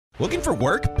Looking for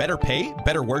work, better pay,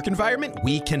 better work environment?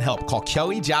 We can help. Call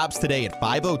Kelly Jobs today at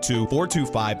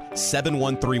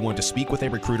 502-425-7131 to speak with a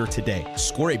recruiter today.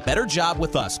 Score a better job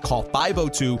with us. Call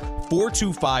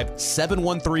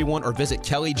 502-425-7131 or visit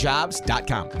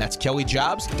kellyjobs.com. That's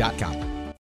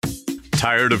kellyjobs.com.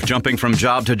 Tired of jumping from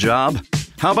job to job?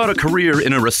 How about a career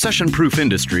in a recession-proof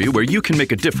industry where you can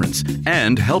make a difference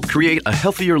and help create a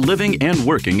healthier living and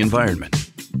working environment?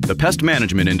 The pest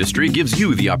management industry gives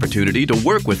you the opportunity to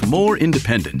work with more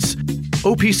independence.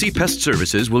 OPC Pest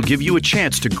Services will give you a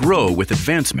chance to grow with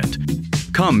advancement.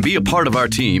 Come be a part of our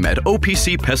team at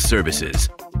OPC Pest Services.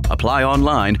 Apply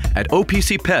online at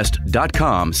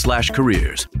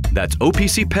opcpest.com/careers. That's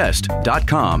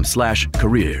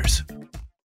opcpest.com/careers.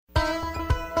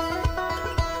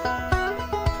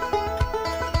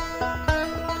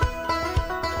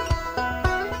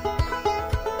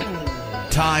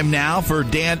 Time now for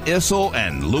Dan Issel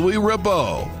and Louis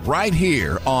Ribot, right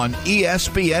here on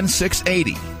ESPN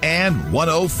 680 and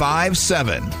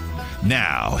 105.7.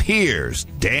 Now, here's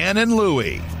Dan and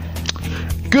Louis.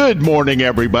 Good morning,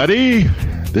 everybody.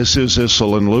 This is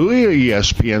Issel and Louis,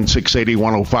 ESPN 680,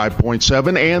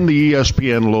 105.7, and the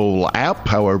ESPN Lowell app.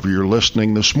 However you're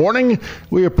listening this morning,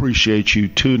 we appreciate you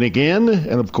tuning in.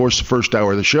 And, of course, the first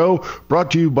hour of the show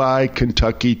brought to you by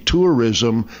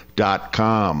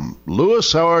KentuckyTourism.com.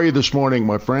 Louis, how are you this morning,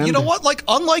 my friend? You know what?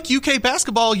 Unlike UK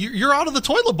basketball, you're out of the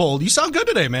toilet bowl. You sound good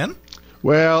today, man.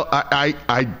 Well,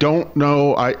 I don't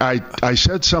know. I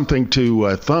said something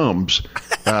to Thumbs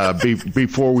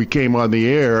before we came on the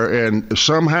air, and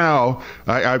somehow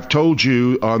I've told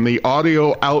you on the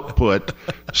audio output,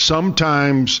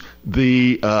 sometimes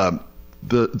the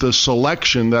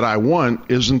selection that I want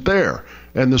isn't there.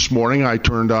 And this morning I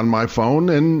turned on my phone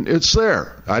and it's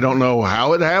there. I don't know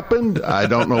how it happened. I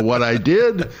don't know what I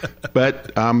did,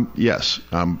 but yes,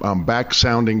 I'm back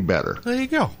sounding better. There you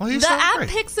go. Well, the app great.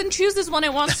 Picks and chooses when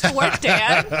it wants to work,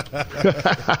 Dan.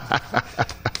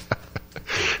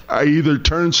 I either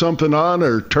turn something on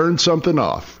or turn something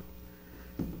off.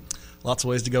 Lots of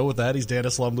ways to go with that. He's Dan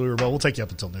Issel, Louis Ribot. We'll take you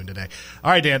up until noon today.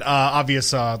 All right, Dan.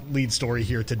 Obvious lead story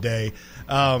here today,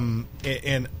 and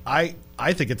I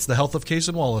think it's the health of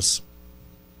Cason Wallace.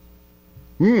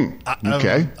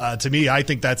 Okay. To me, I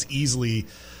think that's easily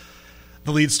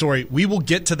the lead story. We will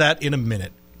get to that in a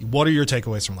minute. What are your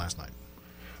takeaways from last night?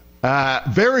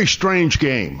 Very strange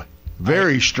game.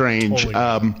 Very strange.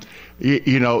 Totally.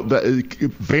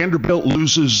 Vanderbilt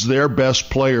loses their best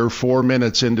player 4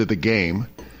 minutes into the game.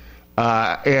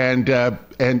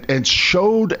 And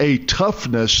showed a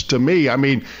toughness to me. I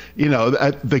mean,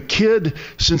 the kid,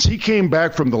 since he came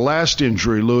back from the last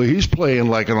injury, Louis, he's playing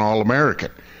like an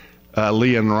All-American,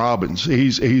 Leon Robbins.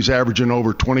 He's averaging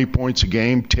over 20 points a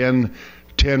game, 10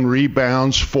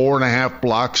 rebounds, 4.5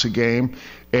 blocks a game.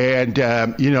 And,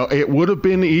 it would have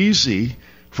been easy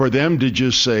for them to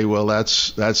just say, well,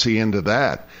 that's the end of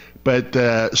that. But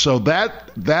so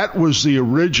that was the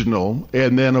original,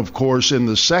 and then of course in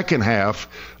the second half,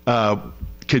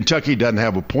 Kentucky doesn't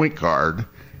have a point guard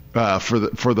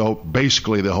for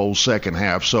basically the whole second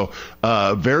half. So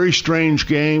very strange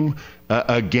game,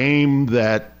 a game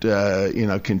that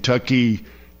Kentucky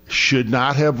should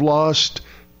not have lost,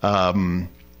 but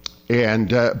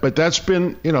that's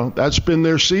been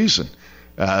their season.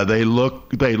 They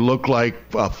look like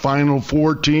a Final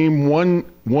Four team,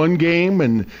 one game,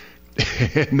 and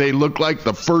they look like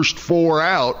the first four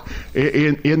out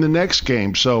in the next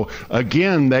game. So,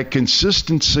 again, that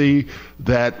consistency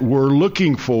that we're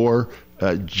looking for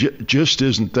just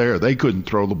isn't there. They couldn't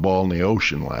throw the ball in the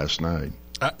ocean last night.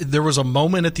 There was a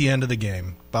moment at the end of the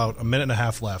game, about a minute and a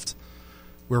half left,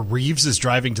 where Reeves is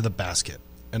driving to the basket.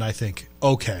 And I think,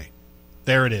 okay,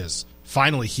 there it is.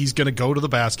 Finally, he's going to go to the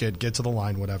basket, get to the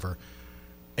line, whatever.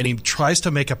 And he tries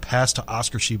to make a pass to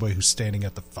Oscar Tshiebwe, who's standing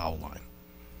at the foul line.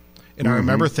 And I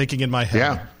remember thinking in my head.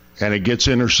 Yeah, and it gets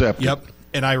intercepted. Yep.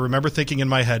 And I remember thinking in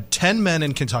my head, 10 men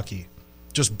in Kentucky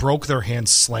just broke their hands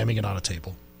slamming it on a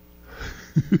table.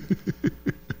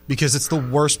 Because it's the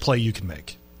worst play you can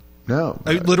make. No.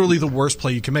 Literally the worst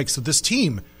play you can make. So this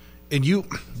team, and you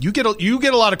get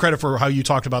a lot of credit for how you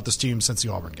talked about this team since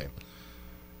the Auburn game.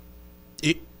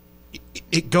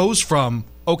 It goes from,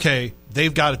 okay,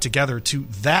 they've got it together, to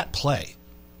that play.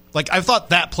 Like, I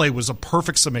thought that play was a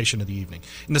perfect summation of the evening.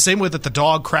 In the same way that the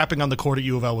dog crapping on the court at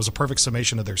U of L was a perfect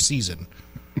summation of their season.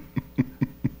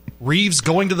 Reeves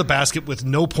going to the basket with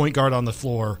no point guard on the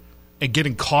floor and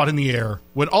getting caught in the air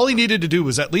when all he needed to do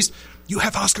was, at least, you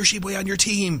have Oscar Tshiebwe on your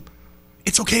team.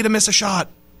 It's okay to miss a shot.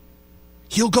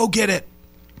 He'll go get it.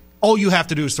 all you have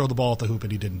to do is throw the ball at the hoop,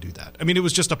 and he didn't do that. I mean, it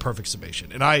was just a perfect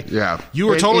summation. And you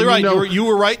were totally right. You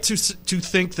were right to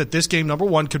think that this game, number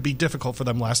one, could be difficult for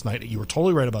them last night. You were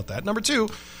totally right about that. Number two,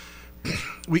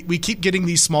 we keep getting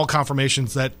these small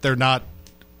confirmations that they're not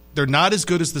as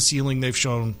good as the ceiling they've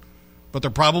shown, but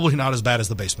they're probably not as bad as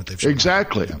the basement they've shown.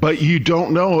 Exactly. Yeah. But you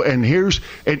don't know. And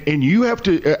and you have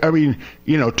to, I mean,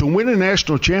 to win a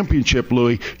national championship,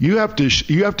 Louis, you have to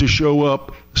show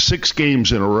up 6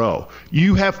 games in a row.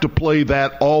 You have to play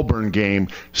that Auburn game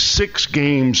 6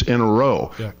 games in a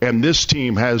row. Yeah. And this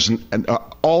team has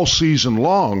all season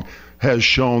long has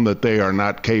shown that they are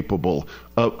not capable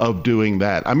of doing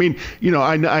that. I mean,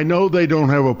 I know they don't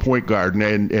have a point guard,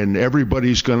 and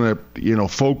everybody's going to,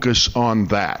 focus on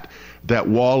that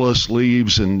Wallace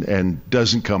leaves and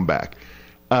doesn't come back.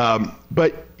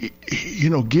 But,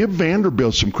 give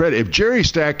Vanderbilt some credit. If Jerry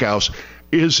Stackhouse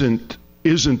isn't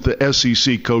the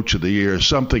SEC Coach of the Year,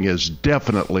 something is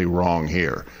definitely wrong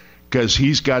here, because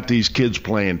he's got these kids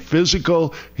playing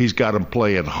physical. He's got them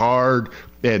playing hard.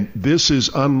 And this is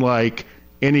unlike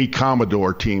any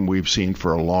Commodore team we've seen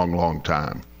for a long, long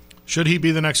time. Should he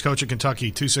be the next coach of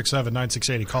Kentucky?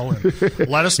 267-9680. Call in.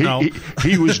 Let us know.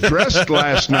 He was dressed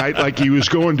last night like he was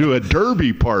going to a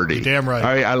derby party. You're damn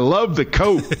right. I love the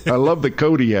coat. I love the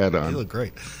coat he had on. He looked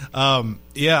great.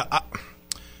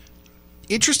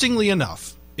 Interestingly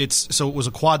enough, it was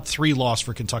a quad 3 loss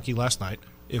for Kentucky last night,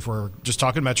 if we're just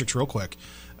talking metrics real quick.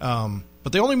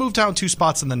 But they only moved down 2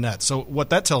 spots in the net. So what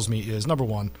that tells me is, number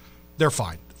one, they're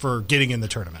fine for getting in the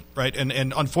tournament, right? And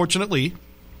unfortunately,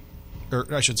 or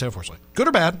I should say unfortunately, good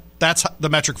or bad, that's the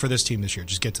metric for this team this year.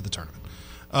 Just get to the tournament.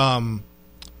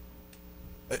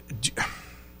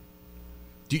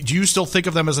 Do you still think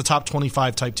of them as a top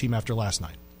 25 type team after last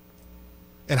night?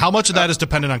 And how much of that is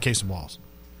dependent on Casey Wallace?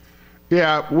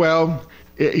 Yeah, well,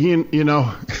 and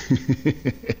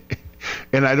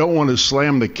I don't want to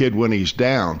slam the kid when he's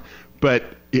down, but,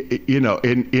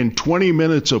 in 20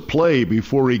 minutes of play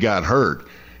before he got hurt,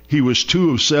 he was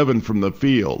 2 of 7 from the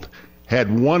field,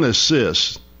 had 1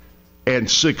 assist and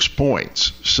 6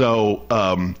 points. So,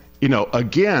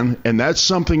 again, and that's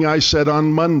something I said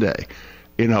on Monday,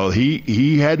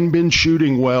 he hadn't been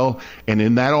shooting well. And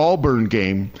in that Auburn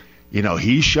game,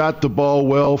 he shot the ball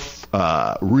well.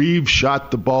 Reeves shot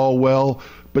the ball well.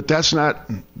 But that's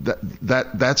not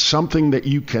that's something that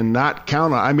you cannot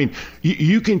count on. I mean,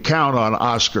 you can count on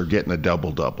Oscar getting a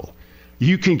double-double.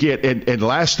 You can get and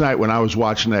last night when I was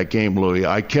watching that game, Louis,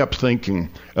 I kept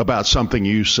thinking about something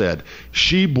you said.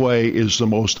 Shibwe is the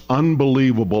most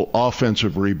unbelievable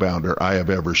offensive rebounder I have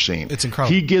ever seen. It's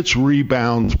incredible. He gets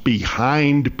rebounds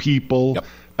behind people.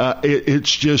 Yep.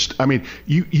 It's just, I mean,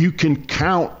 you can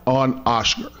count on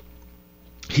Oscar.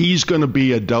 He's going to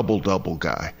be a double-double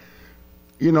guy.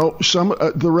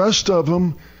 The rest of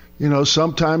them,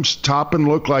 sometimes Toppin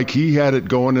looked like he had it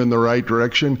going in the right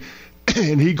direction,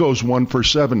 and he goes 1 for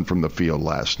 7 from the field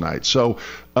last night. So,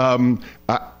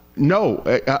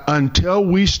 until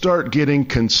we start getting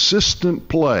consistent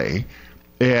play,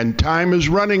 and time is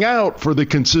running out for the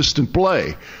consistent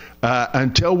play,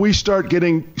 until we start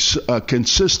getting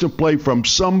consistent play from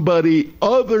somebody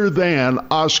other than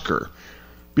Oscar,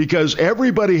 because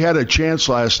everybody had a chance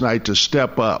last night to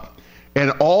step up.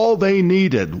 And all they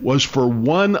needed was for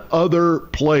one other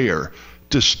player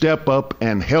to step up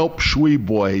and help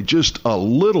Shibwe just a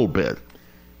little bit.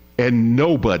 And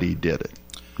nobody did it.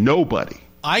 Nobody.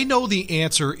 I know the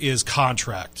answer is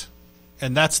contract,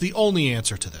 and that's the only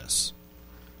answer to this.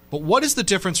 But what is the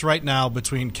difference right now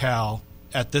between Cal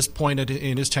at this point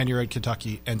in his tenure at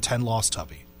Kentucky and 10-loss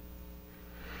Tubby?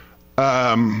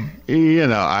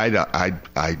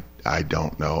 I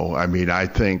don't know. I mean, I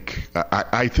think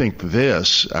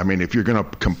this. I mean, if you're going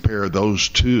to compare those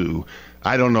two,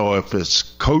 I don't know if it's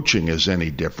coaching is any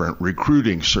different.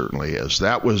 Recruiting certainly is.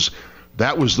 That was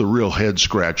the real head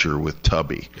scratcher with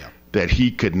Tubby, that he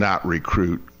could not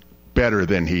recruit better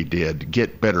than he did,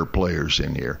 get better players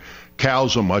in here.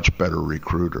 Cal's a much better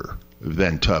recruiter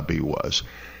than Tubby was.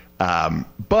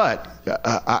 But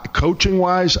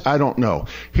coaching-wise, I don't know.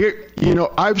 Here,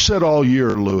 I've said all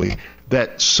year, Louis,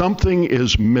 that something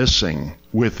is missing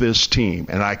with this team,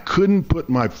 and I couldn't put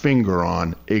my finger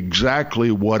on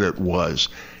exactly what it was.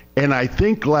 And I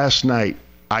think last night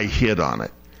I hit on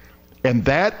it. And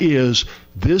that is,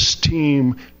 this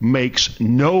team makes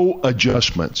no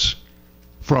adjustments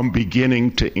from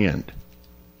beginning to end.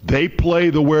 They play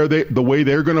the way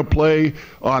they're going to play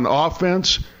on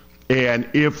offense, and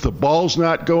if the ball's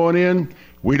not going in,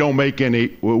 we don't make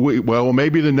any. Well,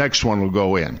 maybe the next one will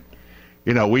go in.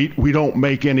 You know, we don't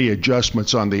make any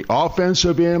adjustments on the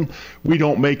offensive end. We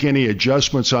don't make any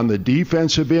adjustments on the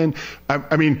defensive end.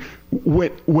 I mean,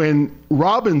 when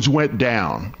Robbins went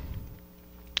down,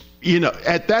 you know,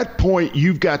 at that point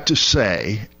you've got to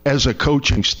say, as a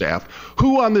coaching staff,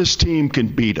 who on this team can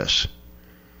beat us?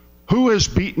 Who has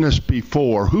beaten us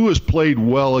before? Who has played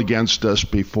well against us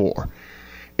before?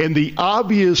 And the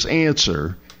obvious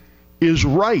answer is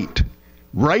Wright.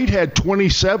 Wright had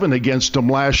 27 against them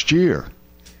last year.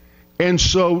 And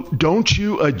so don't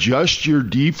you adjust your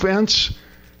defense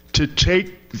to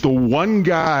take the one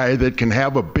guy that can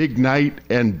have a big night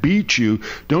and beat you?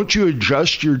 Don't you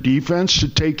adjust your defense to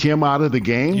take him out of the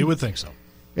game? You would think so.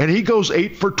 And he goes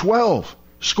 8 for 12,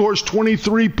 scores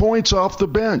 23 points off the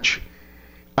bench.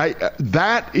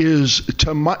 That is,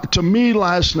 to me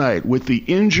last night, with the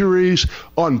injuries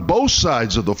on both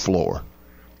sides of the floor,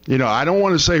 you know, I don't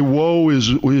want to say woe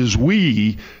is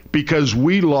we because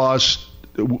we lost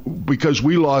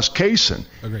Kaysen.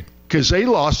 Agreed. Because they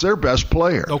lost their best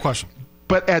player. No question.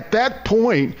 But at that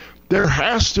point, there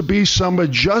has to be some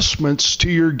adjustments to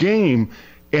your game,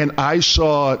 and I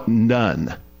saw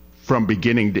none from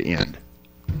beginning to end.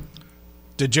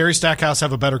 Did Jerry Stackhouse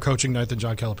have a better coaching night than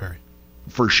John Calipari?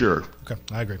 For sure. Okay,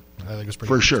 I agree. I think it's pretty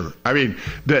For good. sure. I mean,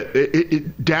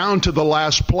 down to the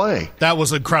last play. That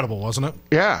was incredible, wasn't it?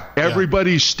 Yeah.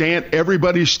 Everybody's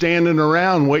standing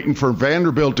around waiting for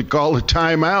Vanderbilt to call a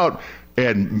timeout,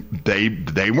 and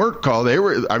they weren't called.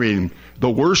 The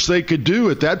worst they could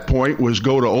do at that point was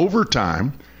go to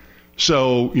overtime.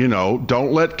 So, you know,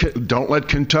 don't let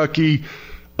Kentucky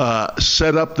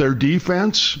set up their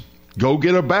defense. Go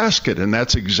get a basket, and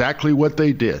that's exactly what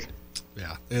they did.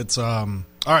 Yeah, it's all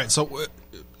right. So,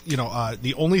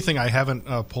 the only thing I haven't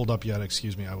pulled up yet,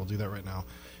 excuse me, I will do that right now,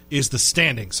 is the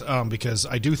standings, because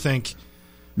I do think.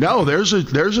 No, there's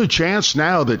a chance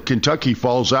now that Kentucky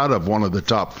falls out of one of the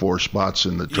top 4 spots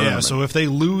in the tournament. Yeah, so if they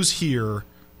lose here,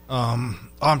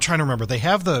 I'm trying to remember. They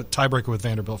have the tiebreaker with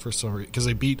Vanderbilt for some reason because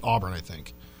they beat Auburn, I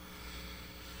think,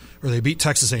 or they beat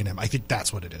Texas A&M. I think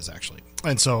that's what it is actually.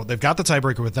 And so they've got the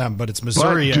tiebreaker with them, but it's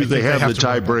Missouri. But do they have the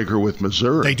tiebreaker with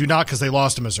Missouri? They do not because they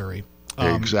lost to Missouri.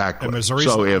 Exactly. And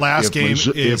Missouri's last game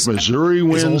is Missouri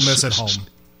wins, Ole Miss at home.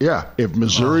 Yeah, if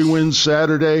Missouri wins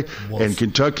Saturday and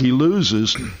Kentucky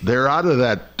loses, they're out of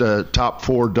that top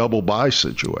 4 double bye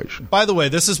situation. By the way,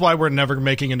 this is why we're never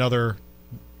making another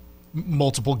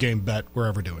multiple game bet we're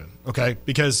ever doing, okay?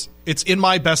 Because it's in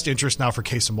my best interest now for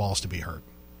Case and Wallace to be hurt.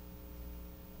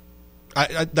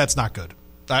 That's not good.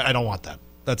 I don't want that.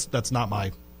 That's not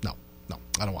my no.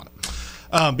 I don't want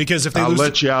it. Because if they I'll lose,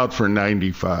 let you out for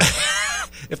 95.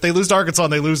 If they lose to Arkansas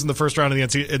and they lose in the first round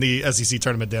of the SEC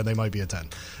tournament, Dan, they might be a 10.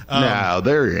 No,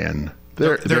 they're in.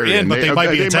 They're in, but they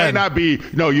might be a 10. They might not be.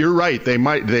 No, you're right. They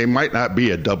might not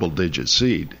be a double-digit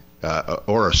seed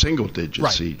or a single-digit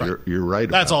seed. Right. You're right.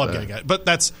 That's about all I'm that. getting at. But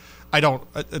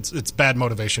it's bad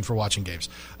motivation for watching games.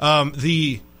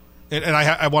 And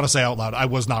I want to say out loud, I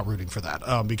was not rooting for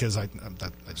that because I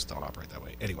just don't operate that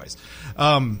way. Anyways,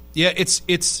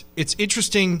 it's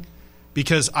interesting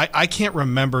because I can't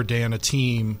remember, Dan, a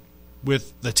team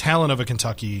with the talent of a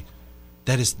Kentucky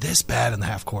that is this bad in the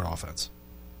half-court offense.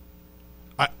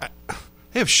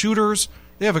 They have shooters.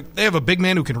 They have a big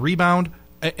man who can rebound.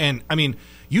 And I mean,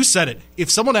 you said it. If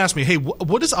someone asked me, hey,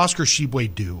 what does Oscar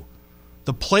Tshiebwe do?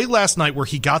 The play last night where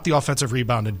he got the offensive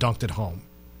rebound and dunked it home,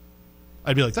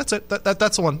 I'd be like, that's it.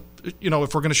 That's the one. You know,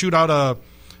 if we're going to shoot out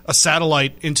a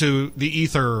satellite into the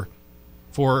ether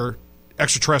for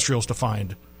extraterrestrials to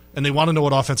find, and they want to know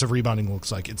what offensive rebounding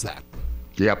looks like, it's that.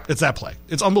 Yep. It's that play.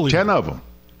 It's unbelievable. 10 of them.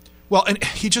 Well, and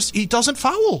he doesn't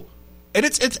foul. And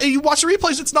it's you watch the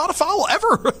replays, it's not a foul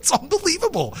ever. It's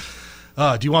unbelievable.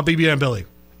 Do you want BBM Billy?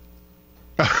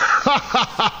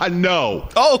 No.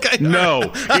 Oh, okay.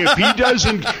 No.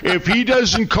 If he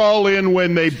doesn't call in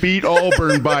when they beat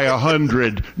Auburn by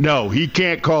 100, no, he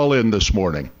can't call in this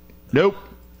morning. Nope.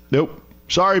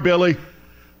 Sorry, Billy.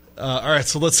 All right,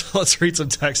 so let's read some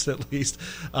text at least.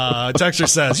 Texter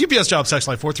says, UPS Jobs text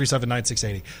line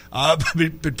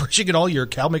 437-9680. Been pushing it all year.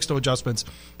 Cal makes no adjustments,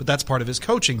 but that's part of his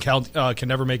coaching. Cal can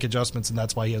never make adjustments, and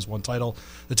that's why he has one title.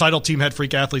 The title team had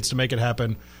freak athletes to make it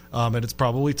happen, and it's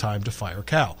probably time to fire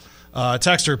Cal.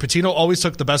 Texter, Pitino always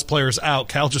took the best players out.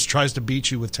 Cal just tries to beat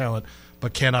you with talent,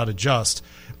 but cannot adjust.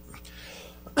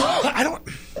 I don't...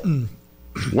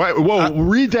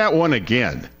 Read that one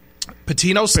again.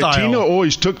 Pitino style. Pitino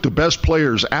always took the best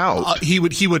players out. He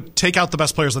would take out the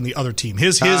best players on the other team.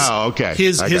 His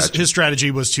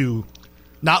strategy was to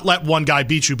not let one guy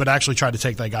beat you, but actually try to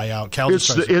take that guy out.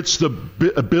 It's the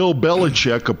Bill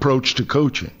Belichick approach to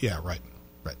coaching. Yeah, right.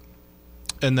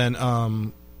 And then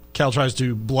Cal tries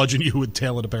to bludgeon you with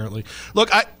talent, apparently. Look,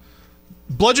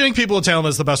 bludgeoning people with talent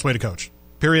is the best way to coach.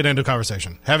 Period. End of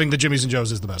conversation. Having the Jimmies and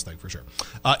Joes is the best thing, for sure.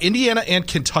 Indiana and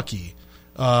Kentucky,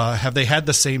 have they had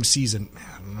the same season?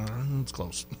 It's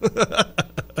close.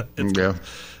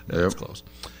 It's close.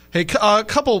 Hey, a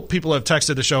couple people have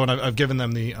texted the show, and I've given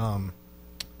them the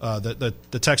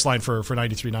text line for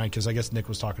 93.9 because I guess Nick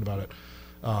was talking about it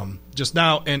just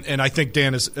now, and I think,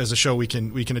 Dan, as a show, we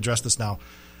can address this now.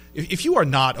 If you are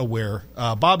not aware,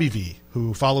 Bobby V,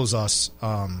 who follows us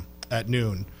at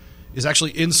noon, is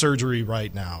actually in surgery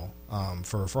right now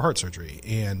for heart surgery,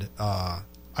 and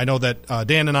I know that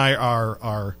Dan and I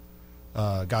are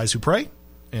guys who pray,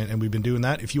 and we've been doing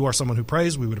that. If you are someone who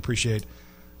prays, we would appreciate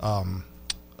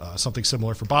something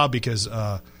similar for Bob, because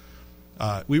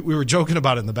we were joking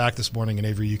about it in the back this morning, and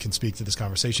Avery, you can speak to this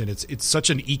conversation. It's such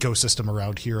an ecosystem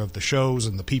around here of the shows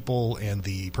and the people and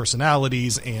the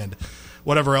personalities and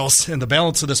whatever else, and the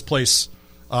balance of this place.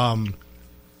 Bob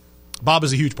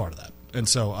is a huge part of that, and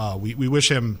so we wish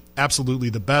him absolutely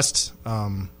the best.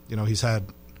 He's had,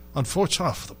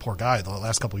 unfortunately, the poor guy, the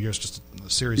last couple of years, just a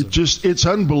series it's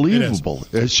unbelievable.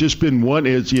 It's just been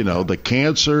the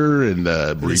cancer and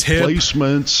the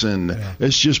replacements, and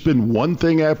it's just been one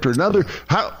thing after another.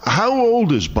 How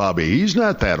old is Bobby? He's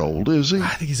not that old, is he? I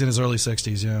think he's in his early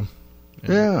 60s,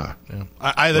 Yeah.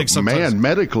 I think sometimes, man,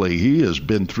 medically, he has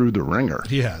been through the ringer.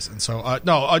 He has. And so,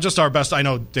 just our best. I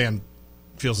know Dan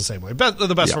feels the same way.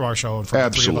 The best from our show and from the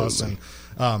three of us. And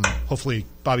hopefully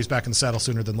Bobby's back in the saddle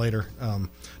sooner than later.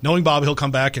 Knowing Bob, he'll come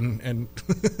back and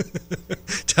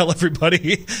tell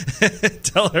everybody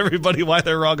why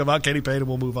they're wrong about Kenny Payne, and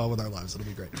we'll move on with our lives. It'll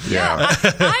be great. Yeah.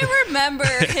 I remember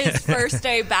his first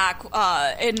day back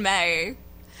in May.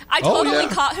 I totally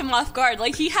caught him off guard.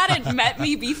 Like, he hadn't met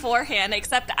me beforehand,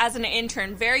 except as an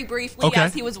intern, very briefly,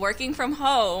 as he was working from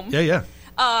home. Yeah.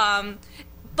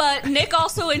 But Nick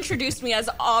also introduced me as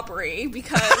Aubrey,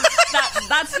 because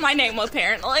that's my name,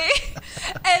 apparently.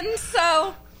 And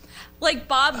so, like,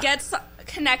 Bob gets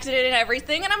connected and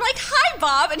everything, and I'm like, "Hi,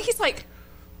 Bob," and he's like,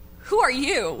 "Who are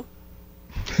you?"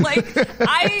 Like,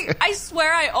 I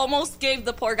swear I almost gave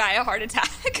the poor guy a heart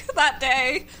attack that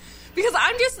day. Because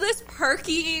I'm just this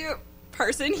perky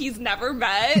person he's never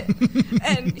met.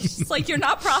 And he's just like, "You're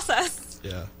not processed."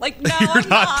 Yeah. Like, no, I'm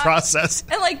not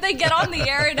processed. And, like, they get on the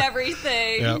air and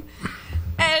everything. Yep.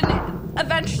 And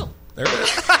eventually... There it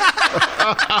is.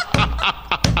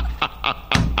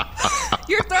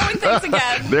 You're throwing things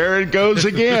again. There it goes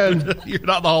again. You're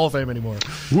not in the Hall of Fame anymore.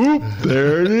 Whoop,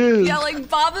 there it is. Yeah, like,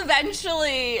 Bob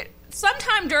eventually,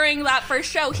 sometime during that first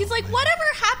show, he's like, "Whatever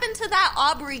happened to that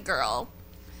Aubrey girl?"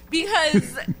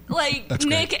 Because, like,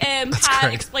 Nick and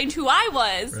Pat explained who I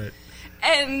was. Right.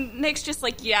 And Nick's just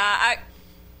like, "Yeah,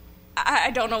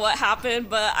 I don't know what happened,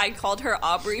 but I called her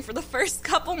Aubrey for the first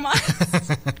couple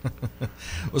months."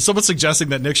 Well, someone's suggesting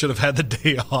that Nick should have had the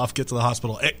day off, get to the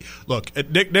hospital. Hey, look,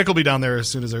 Nick will be down there as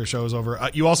soon as their show is over.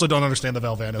 You also don't understand the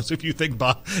Valvanos if you think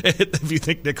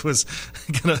Nick was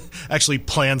going to actually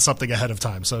plan something ahead of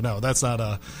time. So, no, that's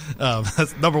not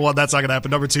that's, number one, that's not going to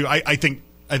happen. Number two, I think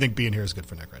being here is good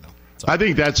for Nick right now. So. I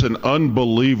think that's an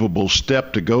unbelievable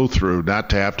step to go through, not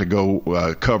to have to go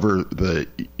cover the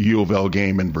U of L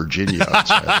game in Virginia on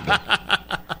Saturday.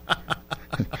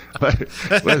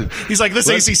 He's like,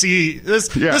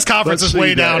 this conference is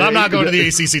way down. I'm not going to the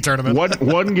ACC tournament.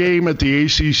 One game at the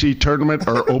ACC tournament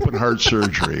or open heart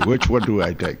surgery. Which one do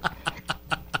I take?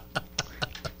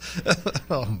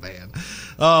 Oh, man.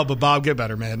 Oh, but Bob, get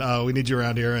better, man. We need you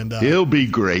around here. And he'll be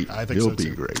great. I think he'll be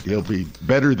great. He'll be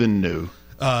better than new.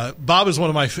 Bob is one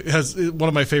of my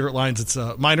favorite lines. It's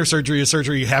minor surgery is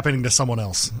surgery happening to someone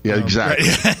else. Yeah, exactly.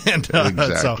 Right? And,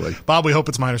 exactly. So, Bob, we hope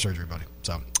it's minor surgery, buddy.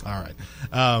 So, all right.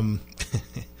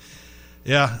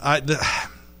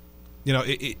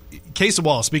 Casey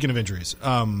Wallace. Speaking of injuries,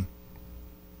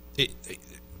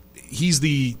 he's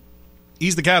the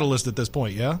catalyst at this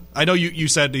point. Yeah, I know you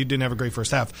said he didn't have a great first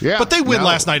half. Yeah, but they win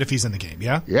last night if he's in the game.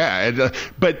 Yeah. Yeah, and,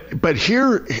 but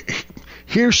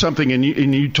here's something, and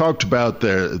you talked about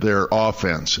their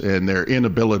offense and their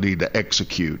inability to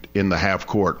execute in the half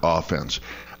court offense.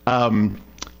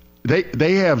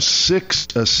 They have 6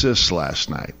 assists last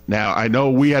night. Now, I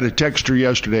know we had a texter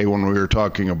yesterday when we were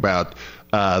talking about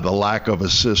the lack of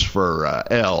assists for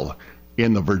L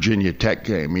in the Virginia Tech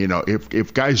game. You know,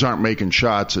 if guys aren't making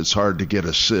shots, it's hard to get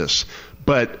assists.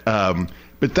 But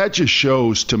that just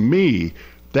shows to me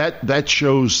that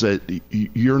shows that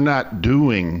you're not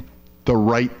doing the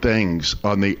right things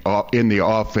in the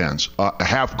offense,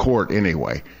 half court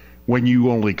anyway, when you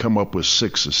only come up with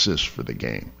 6 assists for the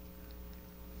game.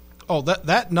 Oh,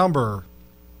 that number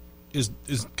is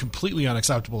completely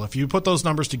unacceptable. If you put those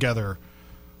numbers together,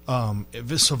 so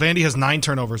Vandy has 9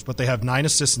 turnovers, but they have 9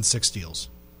 assists and 6 steals,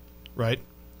 right?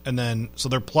 And then so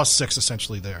they're plus 6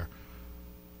 essentially there.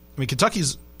 I mean,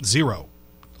 Kentucky's 0,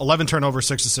 11 turnovers,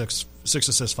 6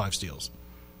 assists, 5 steals.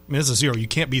 I mean, it's a 0. You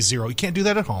can't be 0. You can't do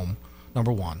that at home.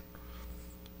 Number one.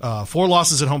 4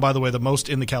 losses at home, by the way, the most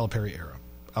in the Calipari era,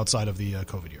 outside of the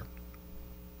COVID year.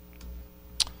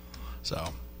 So,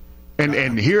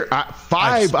 and here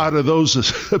 5 out of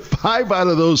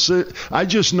those, I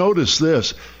just noticed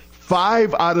this.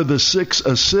 5 out of the 6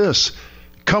 assists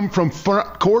come from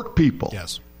front court people.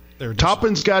 Yes,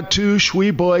 Toppin's got 2,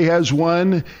 Schweboy has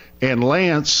 1, and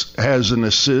Lance has an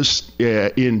assist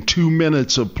in 2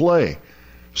 minutes of play.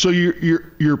 So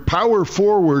your power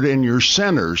forward and your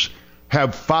centers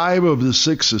have 5 of the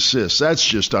 6 assists. That's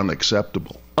just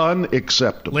unacceptable.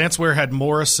 Unacceptable. Lance Ware had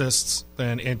more assists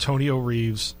than Antonio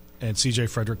Reeves and C.J.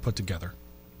 Frederick put together.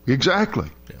 Exactly.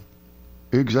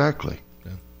 Yeah. Exactly.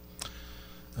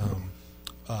 Yeah.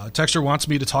 Texter wants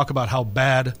me to talk about how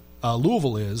bad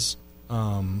Louisville is.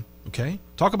 Okay.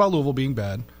 Talk about Louisville being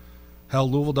bad. Hell,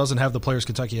 Louisville doesn't have the players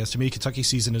Kentucky has. To me, Kentucky's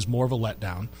season is more of a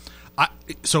letdown.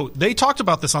 So they talked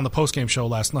about this on the postgame show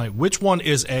last night. Which one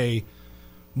is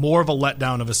more of a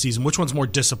letdown of a season? Which one's more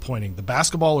disappointing, the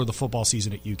basketball or the football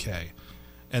season at UK?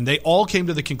 And they all came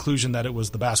to the conclusion that it was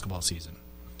the basketball season.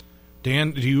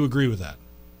 Dan, do you agree with that?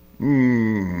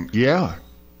 Yeah.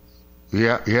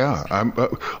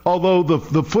 Although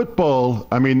the football,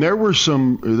 I mean, there were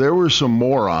some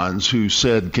morons who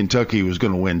said Kentucky was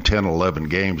going to win 10, 11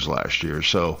 games last year.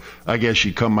 So I guess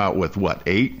you come out with,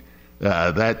 8?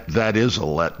 That is a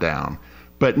letdown.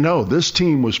 But no, this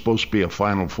team was supposed to be a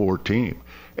Final Four team.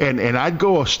 And I'd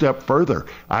go a step further.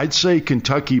 I'd say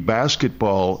Kentucky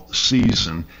basketball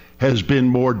season has been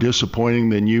more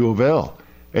disappointing than U of L.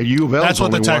 And U of L. That's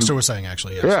what the texter was saying,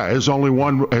 actually. Yes. Yeah, has only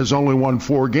won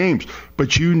 4 games.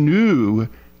 But you knew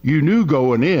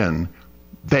going in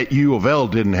that U of L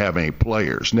didn't have any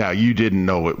players. Now, you didn't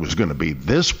know it was going to be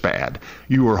this bad.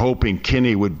 You were hoping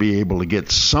Kenny would be able to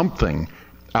get something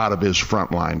out of his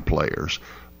frontline players.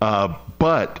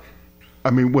 But I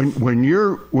mean, when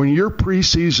you're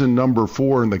preseason number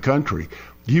 4 in the country,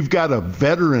 you've got a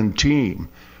veteran team,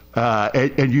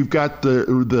 and you've got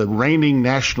the reigning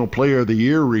National Player of the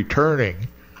Year returning,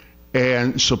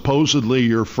 and supposedly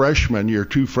your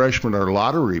 2 freshmen are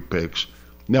lottery picks.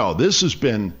 No, this has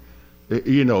been,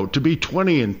 to be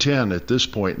 20-10 at this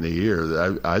point in the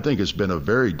year, I think it's been a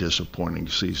very disappointing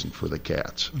season for the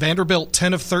Cats. Vanderbilt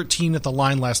 10 of 13 at the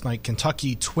line last night.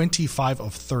 Kentucky 25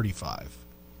 of 35.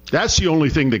 That's the only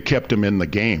thing that kept them in the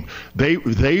game. They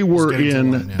were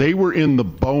in the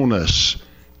bonus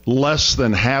less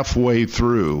than halfway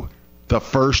through the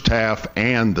first half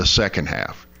and the second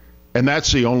half. And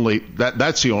that's the only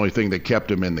thing that kept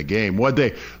them in the game.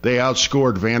 They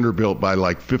outscored Vanderbilt by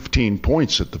like 15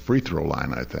 points at the free throw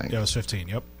line, I think. Yeah, it was 15.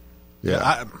 Yep.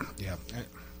 Yeah.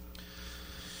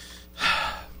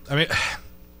 I mean,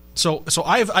 so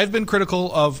I've been critical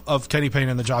of Kenny Payne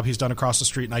and the job he's done across the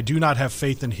street, and I do not have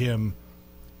faith in him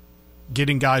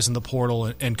getting guys in the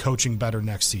portal and coaching better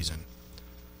next season.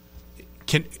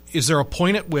 Is there a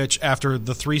point at which, after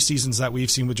the 3 seasons that we've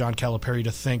seen with John Calipari,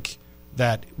 to think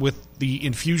that with the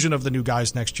infusion of the new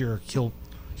guys next year,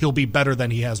 he'll be better than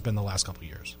he has been the last couple of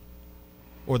years,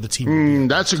 or the team?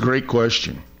 That's a great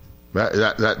question.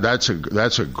 That's a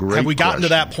great. Have we gotten question. to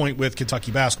that point with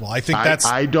Kentucky basketball? I think that's.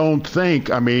 I don't think.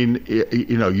 I mean,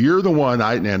 you're the one.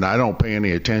 And I don't pay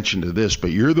any attention to this,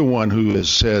 but you're the one who has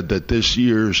said that this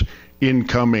year's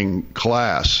incoming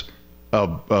class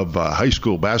of high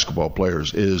school basketball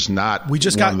players is not. We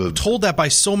just got told that by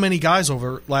so many guys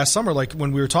over last summer. Like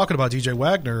when we were talking about DJ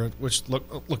Wagner, which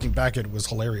looking back at it was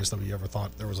hilarious that we ever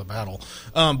thought there was a battle.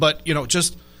 But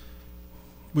just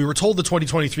we were told the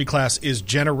 2023 class is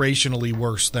generationally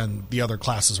worse than the other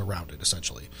classes around it,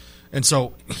 essentially. And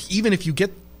so even if you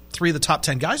get 3 of the top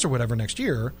 10 guys or whatever next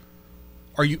year,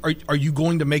 are you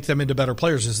going to make them into better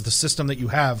players? Is the system that you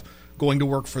have going to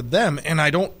work for them? And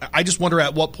I just wonder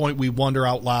at what point we wonder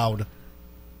out loud,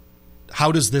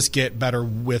 how does this get better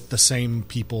with the same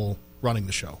people running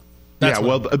the show?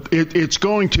 It's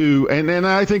going to, and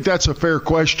I think that's a fair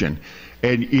question.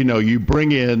 And, you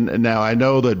bring in, now I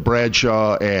know that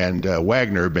Bradshaw and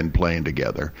Wagner have been playing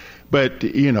together, but,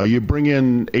 you bring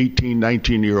in 18,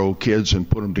 19-year-old kids and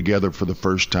put them together for the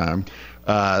first time.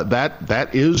 That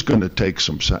is going to take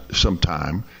some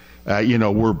time.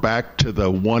 We're back to the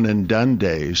one-and-done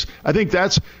days. I think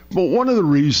that's one of the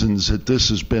reasons that this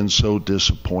has been so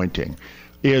disappointing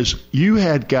is you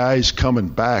had guys coming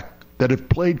back that have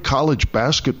played college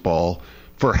basketball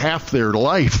for half their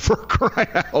life, for crying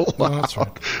out loud. That's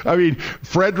right. I mean,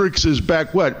 Fredericks is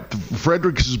back. What?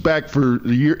 Fredericks is back for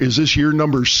the year. Is this year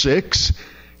number 6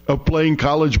 of playing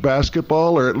college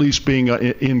basketball, or at least being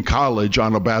in college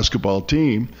on a basketball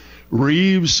team?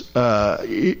 Reeves,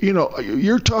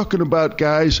 you're talking about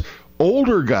guys,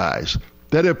 older guys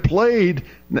that have played,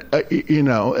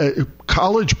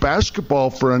 college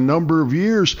basketball for a number of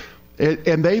years.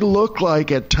 And they look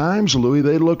like, at times, Louis,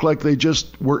 they look like they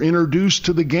just were introduced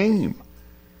to the game.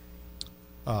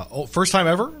 First time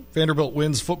ever, Vanderbilt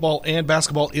wins football and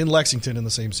basketball in Lexington in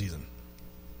the same season.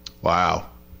 Wow.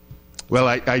 Well,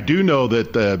 I do know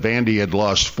that Vandy had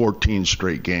lost 14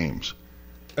 straight games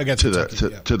against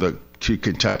to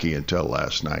Kentucky until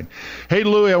last night. Hey,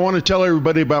 Louis, I want to tell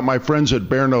everybody about my friends at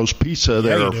Berno's Pizza.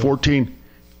 There are 14.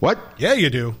 What? Yeah,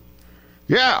 you do.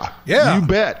 Yeah, you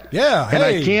bet. Yeah, and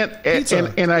hey, I can't,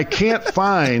 pizza. and I can't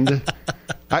find,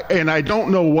 and I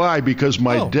don't know why, because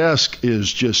my desk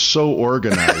is just so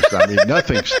organized. I mean,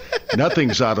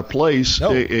 nothing's out of place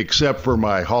except for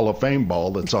my Hall of Fame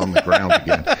ball that's on the ground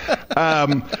again.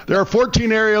 There are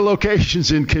 14 area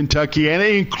locations in Kentucky, and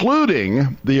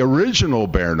including the original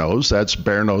Berno's. That's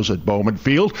Berno's at Bowman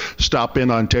Field. Stop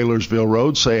in on Taylorsville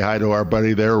Road. Say hi to our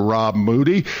buddy there, Rob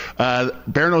Moody.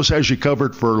 Berno's has you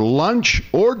covered for lunch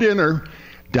or dinner,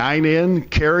 dine in,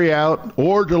 carry out,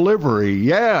 or delivery.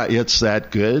 Yeah, it's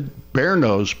that good.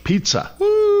 Berno's Pizza.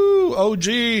 Woo! OG.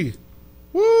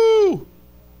 Woo!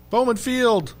 Bowman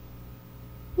Field.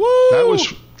 Woo!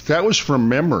 That was from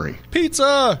memory.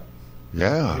 Pizza. Yeah.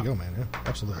 There you go, man. Yeah,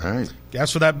 absolutely. All right.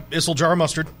 Gas for that Issel jar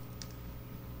mustard.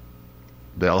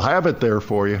 They'll have it there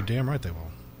for you. You're damn right they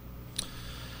will.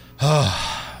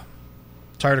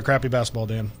 Tired of crappy basketball,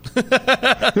 Dan.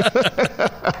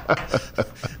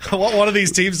 I want one of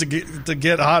these teams to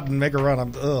get hot and make a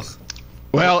run.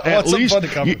 Well, at least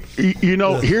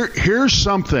here's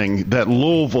something that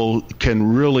Louisville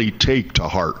can really take to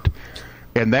heart,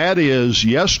 and that is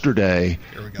yesterday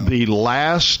the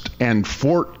last and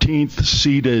 14th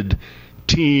seeded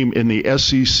team in the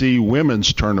SEC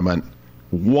women's tournament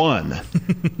won,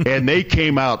 and they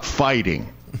came out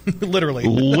fighting. Literally.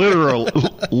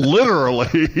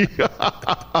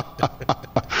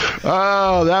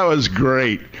 Oh, that was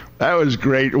great. That was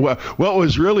great. Well, what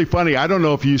was really funny, I don't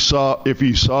know if you saw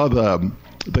the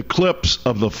clips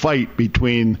of the fight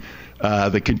between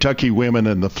the Kentucky women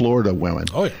and the Florida women.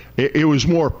 Oh, yeah. It was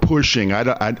more pushing.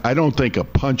 I don't think a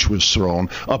punch was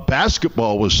thrown. A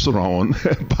basketball was thrown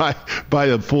by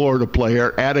the Florida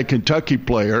player at a Kentucky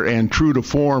player, and true to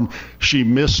form, she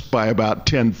missed by about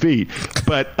 10 feet.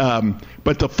 But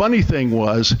the funny thing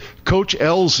was, Coach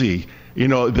Elsie,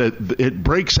 it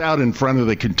breaks out in front of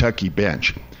the Kentucky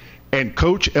bench. And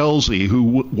Coach Elsie,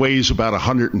 who weighs about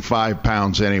 105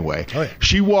 pounds anyway,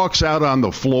 she walks out on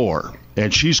the floor,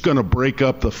 and she's going to break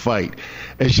up the fight.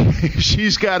 And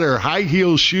she's got her high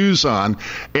heel shoes on,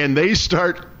 and they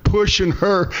start pushing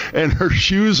her, and her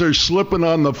shoes are slipping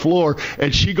on the floor,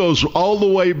 and she goes all the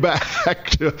way back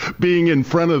to being in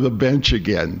front of the bench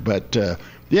again. But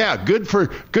good for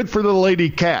the Lady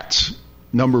Cats,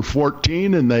 number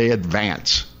 14, and they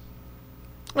advance.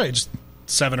 Right, just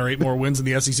 7 or 8 more wins in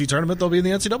the SEC tournament, they'll be in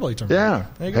the NCAA tournament.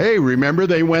 Yeah. Hey, remember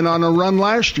they went on a run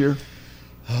last year.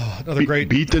 Another great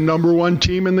beat the number 1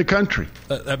 team in the country.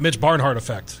 That Mitch Barnhart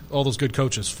effect. All those good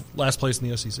coaches, last place in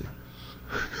the SEC.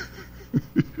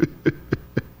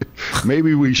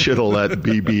 Maybe we should have let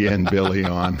BB and Billy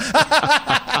on.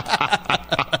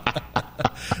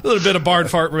 A little bit of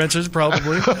Barnhart wrenches,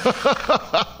 probably.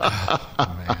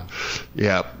 Man.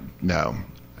 Yeah. No.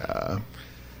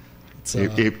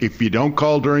 If you don't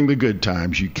call during the good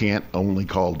times, you can't only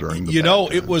call during the bad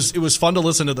times. It was fun to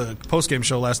listen to the postgame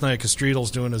show last night because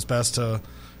Striedel's doing his best to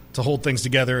hold things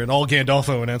together, and all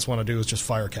Gandolfo and Entz want to do is just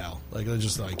fire Cal. Like, they're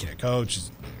just like, he can't coach.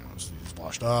 He's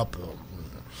washed up.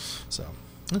 So,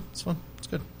 it's fun. It's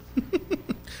good.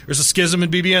 There's a schism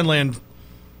in BBN land.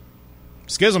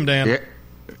 Schism, Dan.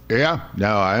 Yeah.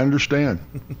 No, I understand.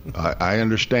 I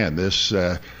understand this.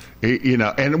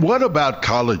 And what about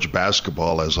college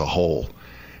basketball as a whole?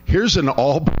 Here's an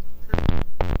Auburn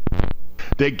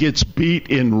that gets beat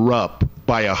in Rupp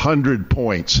by 100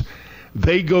 points.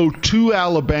 They go to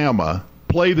Alabama,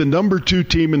 play the number 2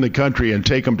 team in the country, and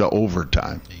take them to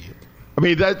overtime. I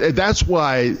mean, that's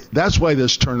why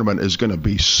this tournament is going to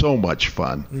be so much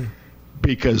fun,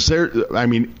 because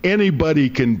anybody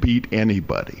can beat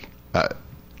anybody.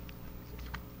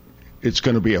 It's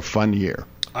going to be a fun year.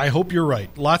 I hope you're right.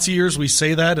 Lots of years we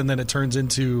say that, and then it turns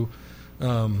into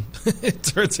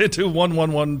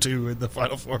 1-1-1-2 in the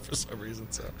Final Four for some reason.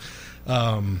 So,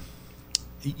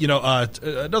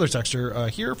 Another texter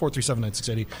here,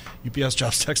 437-9680, UPS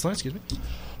Jobs text line, excuse me.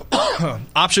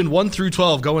 Option 1 through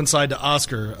 12, go inside to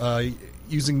Oscar,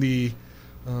 using the,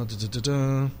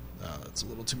 it's a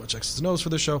little too much X's and O's for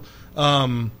this show.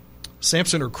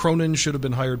 Sampson or Cronin should have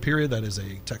been hired, period. That is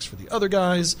a text for the other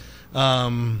guys.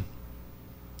 The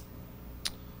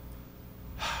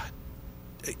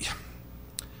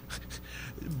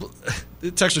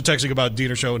texter texting about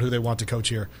Diener Show and who they want to coach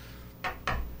here.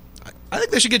 I think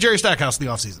they should get Jerry Stackhouse in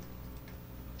the offseason.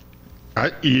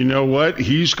 You know what?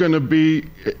 He's going to be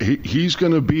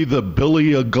the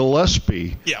Billy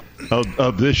Gillespie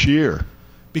of this year.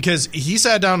 Because he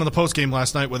sat down in the postgame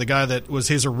last night with a guy that was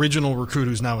his original recruit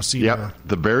who's now a senior. Yep,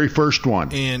 the very first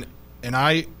one. And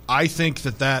I think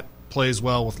that plays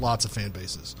well with lots of fan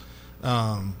bases.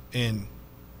 And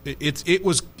it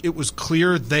was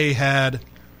clear they had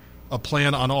a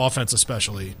plan on offense,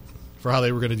 especially for how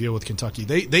they were going to deal with Kentucky.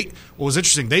 What was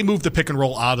interesting, they moved the pick and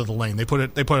roll out of the lane. They put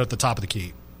it at the top of the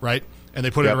key, right? And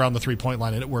they put it around the 3-point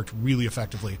line, and it worked really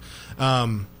effectively.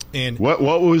 And what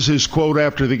was his quote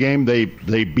after the game? They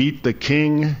beat the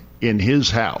king in his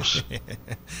house.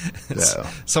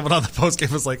 Someone on the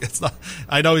postgame was like, "It's not."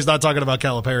 I know he's not talking about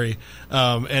Calipari.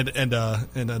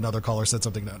 And another caller said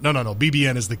something. No.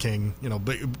 BBN is the king.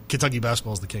 Kentucky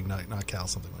basketball is the king, not Cal,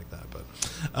 something like that. But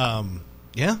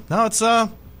it's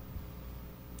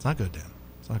not good, Dan.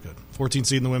 It's not good. 14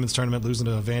 seed in the women's tournament, losing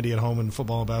to Vandy at home in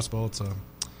football and basketball. It's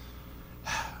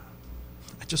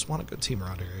I just want a good team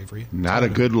around here, Avery. Not a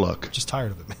good look. Just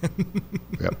tired of it, man.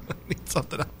 Yep. I need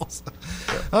something else.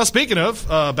 Speaking of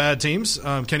bad teams,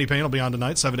 Kenny Payne will be on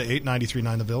tonight, 7 to 8,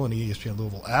 93.9 The Ville, and the ESPN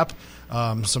Louisville app.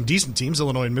 Some decent teams.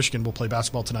 Illinois and Michigan will play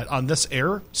basketball tonight on this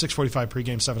air, 6:45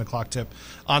 pregame, 7 o'clock tip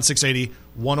on 680,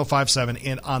 105.7,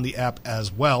 and on the app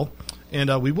as well.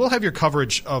 And we will have your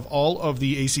coverage of all of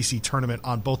the ACC tournament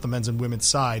on both the men's and women's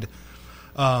side.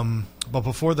 But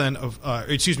before then,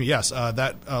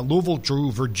 Louisville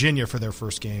drew Virginia for their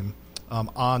first game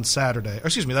on Saturday.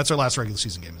 That's their last regular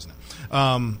season game, isn't it?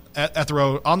 On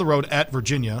the road at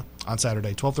Virginia on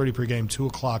Saturday, 12:30 pregame, 2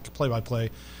 o'clock play-by-play,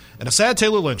 and a sad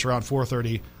Taylor Lynch around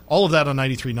 4:30. All of that on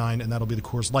 93.9, and that'll be the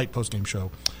Coors Light postgame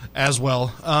show as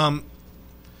well.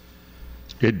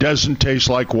 It doesn't taste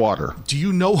like water. Do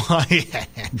you know why?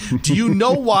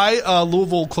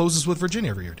 Louisville closes with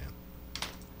Virginia every year, Dan?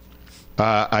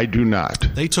 I do not.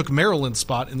 They took Maryland's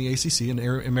spot in the ACC, and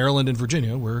Maryland and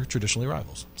Virginia were traditionally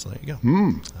rivals. So there you go.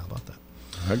 How about that?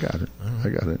 I got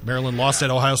it. Maryland lost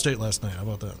at Ohio State last night. How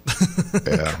about that?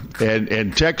 Yeah.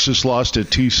 And Texas lost at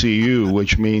TCU,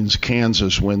 which means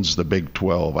Kansas wins the Big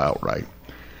 12 outright.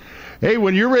 Hey,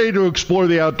 when you're ready to explore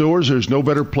the outdoors, there's no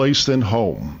better place than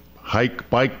home. Hike,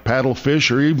 bike, paddle,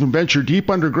 fish, or even venture deep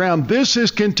underground. This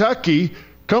is Kentucky.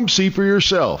 Come see for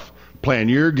yourself. Plan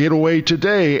your getaway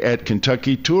today at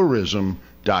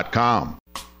KentuckyTourism.com.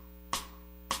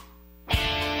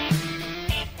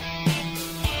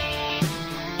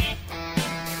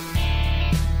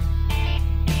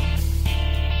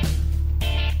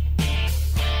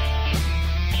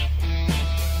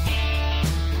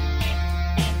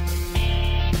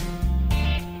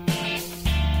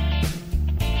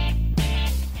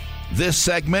 This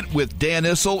segment with Dan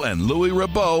Issel and Louis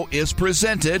Ribot is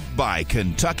presented by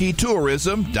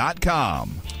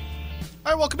KentuckyTourism.com.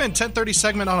 All right, welcome in. 10:30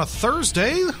 segment on a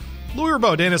Thursday. Louis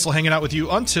Ribot, Dan Issel hanging out with you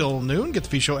until noon. Get the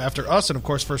feed show after us, and of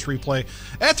course, first replay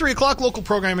at 3 o'clock. Local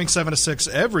programming 7 to 6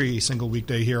 every single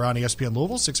weekday here on ESPN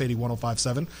Louisville, 680,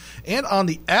 105.7, and on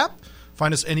the app.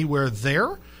 Find us anywhere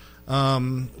there.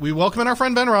 We welcome in our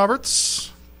friend Ben Roberts,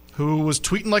 who was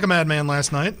tweeting like a madman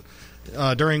last night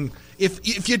during.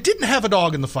 If you didn't have a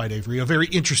dog in the fight, Avery, a very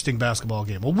interesting basketball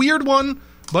game. A weird one,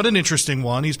 but an interesting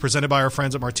one. He's presented by our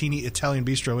friends at Martini Italian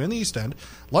Bistro in the East End.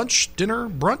 Lunch, dinner,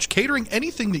 brunch, catering,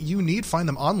 anything that you need, find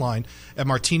them online at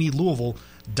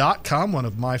martinilouisville.com, one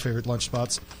of my favorite lunch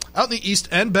spots out in the East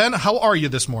End. Ben, how are you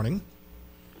this morning?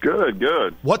 Good.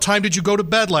 What time did you go to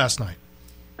bed last night?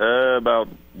 About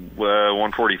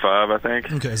 1:45, I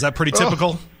think. Okay, is that pretty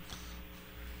typical?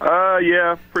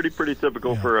 Yeah, pretty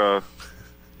typical for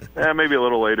maybe a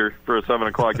little later for a 7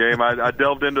 o'clock game. I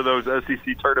delved into those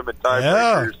SEC tournament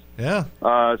tiebreakers. Yeah.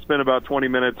 Spent about 20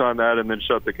 minutes on that, and then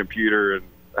shut the computer and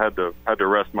had to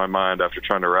rest my mind after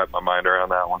trying to wrap my mind around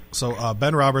that one. So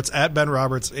Ben Roberts at Ben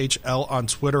Roberts HL on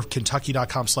Twitter,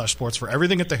 Kentucky.com/sports for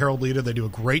everything at the Herald Leader. They do a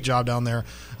great job down there.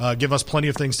 Give us plenty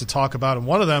of things to talk about, and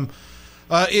one of them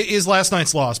is last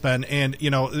night's loss, Ben. And,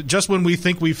 just when we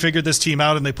think we figured this team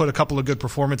out and they put a couple of good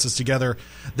performances together,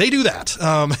 they do that.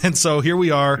 And so here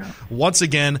we are once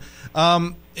again.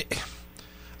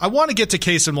 I want to get to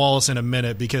Case and Wallace in a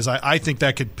minute because I think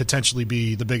that could potentially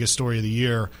be the biggest story of the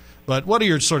year. But what are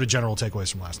your sort of general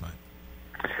takeaways from last night?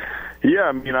 Yeah,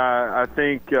 I mean, I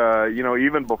think,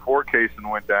 even before Kaysen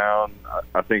went down,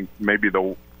 I think maybe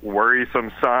the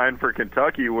worrisome sign for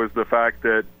Kentucky was the fact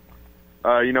that,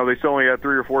 they still only had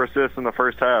 3 or 4 assists in the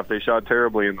first half. They shot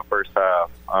terribly in the first half.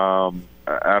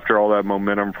 After all that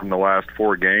momentum from the last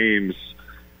 4 games,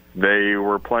 they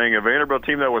were playing a Vanderbilt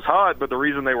team that was hot, but the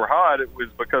reason they were hot it was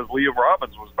because Liam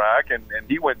Robbins was back, and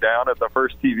he went down at the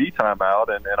first TV timeout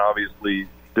and obviously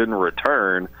didn't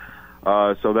return.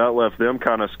 So that left them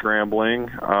kind of scrambling.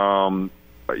 On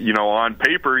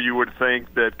paper, you would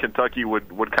think that Kentucky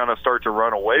would kind of start to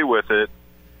run away with it.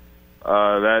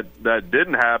 That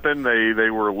didn't happen. They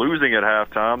were losing at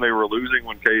halftime. They were losing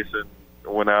when Kaysen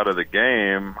went out of the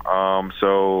game.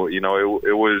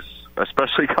 It was,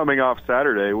 especially coming off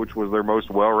Saturday, which was their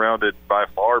most well-rounded by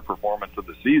far performance of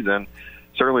the season,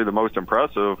 certainly the most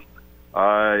impressive.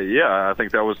 I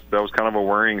think that was kind of a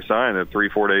worrying sign that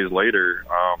 3-4 days later,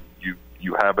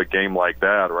 you have a game like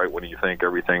that, right, when you think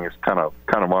everything is kind of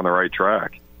on the right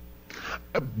track.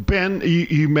 Ben,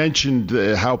 you mentioned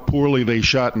how poorly they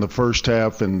shot in the first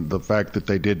half and the fact that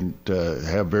they didn't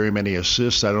have very many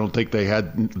assists. I don't think they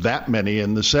had that many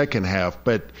in the second half.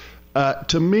 But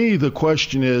to me, the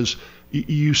question is,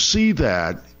 you see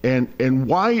that, and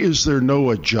why is there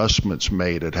no adjustments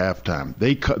made at halftime?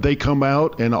 They come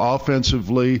out and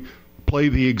offensively play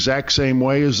the exact same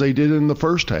way as they did in the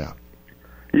first half.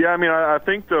 Yeah, I mean, I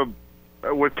think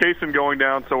with Kaysen going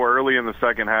down so early in the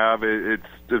second half,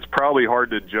 it's probably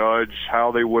hard to judge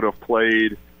how they would have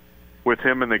played with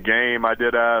him in the game. I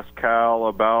did ask Cal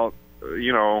about,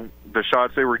 the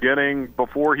shots they were getting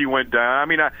before he went down. I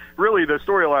mean, really the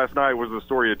story last night was the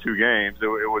story of 2 games. It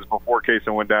was before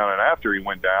Kaysen went down and after he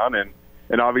went down.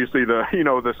 And obviously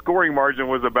the scoring margin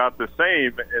was about the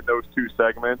same in those 2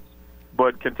 segments,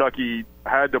 but Kentucky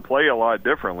had to play a lot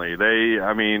differently.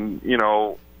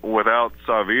 Without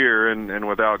Xavier and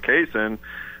without Kaysen,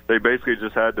 they basically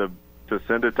just had to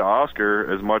send it to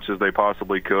Oscar as much as they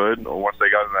possibly could. Once they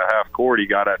got in the half court, he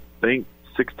got, I think,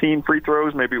 16 free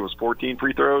throws, maybe it was 14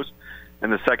 free throws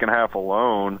in the second half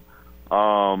alone. They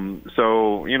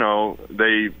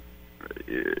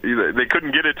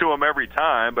couldn't get it to him every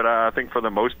time, but I think for the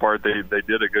most part they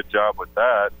did a good job with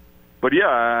that. But yeah,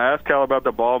 I asked Cal about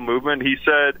the ball movement. He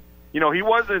said, he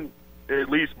wasn't, at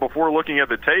least before looking at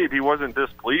the tape, he wasn't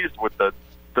displeased with the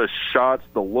shots,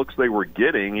 the looks they were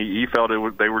getting. He felt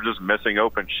they were just missing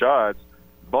open shots,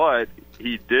 but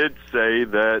he did say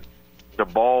that the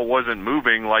ball wasn't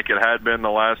moving like it had been the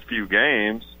last few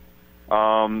games,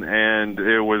 and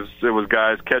it was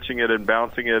guys catching it and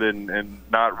bouncing it and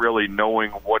not really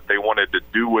knowing what they wanted to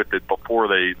do with it before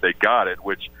they got it,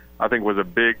 which I think was a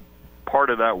big part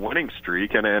of that winning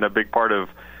streak and a big part of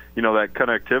that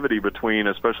connectivity between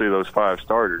especially those 5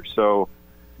 starters. So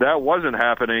that wasn't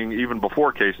happening even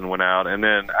before Kaysen went out, and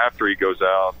then after he goes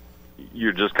out,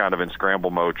 you're just kind of in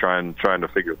scramble mode trying to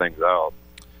figure things out.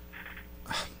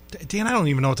 Dan, I don't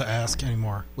even know what to ask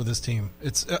anymore with this team.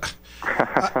 It's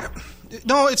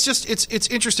it's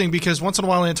interesting because once in a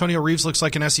while Antonio Reeves looks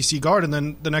like an SEC guard, and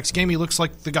then the next game he looks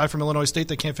like the guy from Illinois State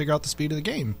that can't figure out the speed of the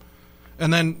game.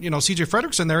 And then C.J.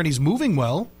 Frederick's in there and he's moving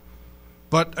well,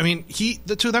 but I mean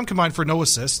the 2 of them combined for no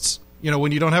assists.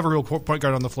 When you don't have a real point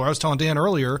guard on the floor. I was telling Dan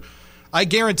earlier, I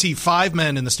guarantee 5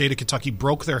 men in the state of Kentucky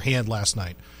broke their hand last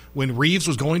night when Reeves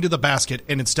was going to the basket,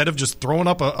 and instead of just throwing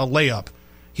up a layup,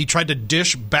 he tried to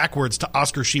dish backwards to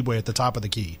Oscar Tshiebwe at the top of the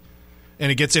key,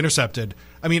 and it gets intercepted.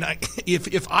 I mean,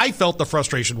 if I felt the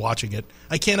frustration watching it,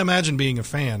 I can't imagine being a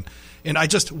fan. And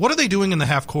what are they doing in the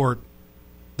half court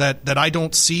that I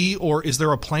don't see, or is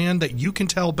there a plan that you can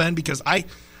tell, Ben? Because I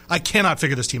cannot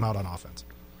figure this team out on offense.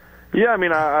 Yeah, I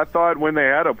mean, I thought when they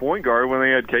had a point guard, when they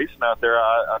had Kaysen out there,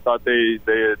 I thought they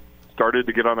had started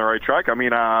to get on the right track. I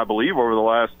mean, I believe over the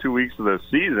last 2 weeks of the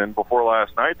season, before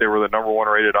last night, they were the number 1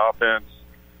 rated offense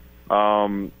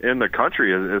in the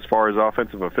country as far as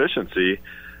offensive efficiency.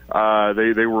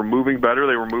 They were moving better.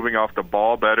 They were moving off the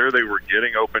ball better. They were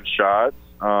getting open shots.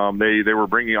 They were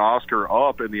bringing Oscar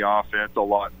up in the offense a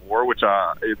lot more, which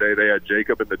they had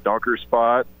Jacob in the dunker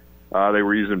spot. They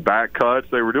were using back cuts.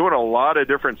 They were doing a lot of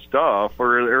different stuff,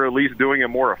 or at least doing it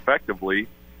more effectively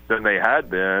than they had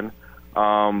been.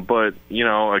 But,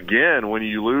 again, when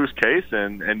you lose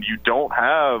Kaysen and you don't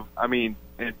have,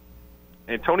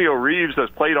 Antonio Reeves has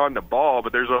played on the ball,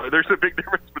 but there's a big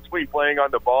difference between playing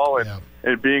on the ball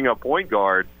and being a point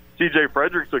guard. C.J.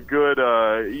 Frederick's a good,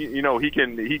 he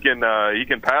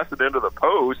can pass it into the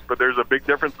post, but there's a big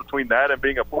difference between that and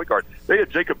being a point guard. They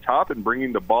had Jacob Toppin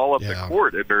bringing the ball up the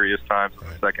court at various times in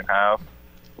the second half.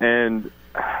 And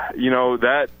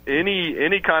that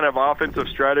any kind of offensive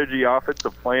strategy,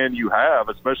 offensive plan you have,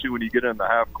 especially when you get in the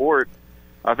half court,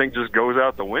 I think just goes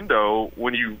out the window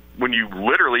when you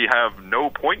literally have no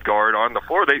point guard on the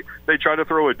floor. They try to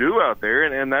throw a do out there,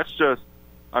 and that's just,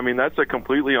 that's a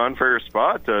completely unfair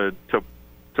spot to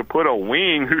put a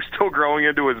wing who's still growing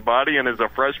into his body and is a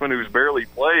freshman who's barely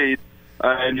played.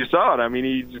 And you saw it.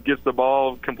 he just gets the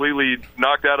ball completely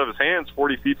knocked out of his hands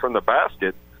 40 feet from the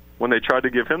basket when they tried to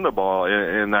give him the ball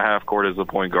in the half court as the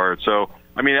point guard. So,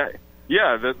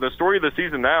 the story of the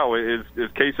season now is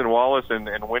Cason Wallace, and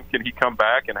when can he come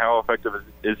back, and how effective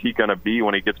is he going to be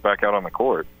when he gets back out on the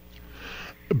court?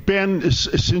 Ben,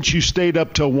 since you stayed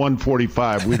up till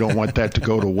 1:45, we don't want that to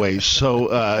go to waste.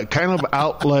 So kind of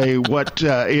outlay what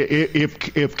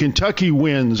if Kentucky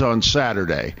wins on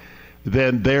Saturday,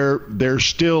 then they're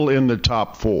still in the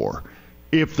top 4.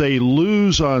 If they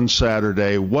lose on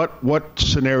Saturday, what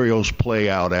scenarios play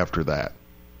out after that?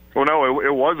 Well, no,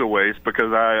 it was a waste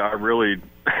because I really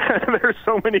there's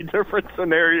so many different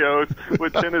scenarios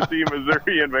with Tennessee,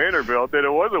 Missouri, and Vanderbilt that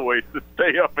it was a waste to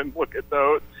stay up and look at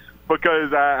those,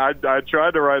 because I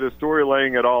tried to write a story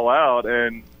laying it all out,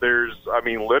 and there's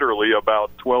literally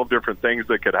about 12 different things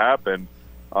that could happen,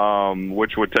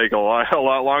 which would take a lot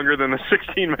longer than the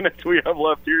 16 minutes we have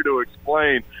left here to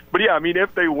explain. But yeah,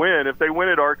 if they win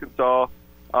at Arkansas,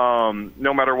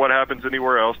 no matter what happens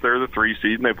anywhere else, they're the 3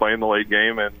 seed, and they play in the late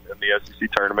game and in the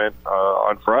SEC tournament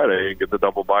on Friday and get the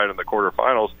double bye in the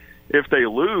quarterfinals. If they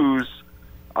lose,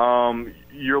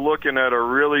 you're looking at a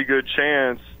really good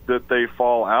chance that they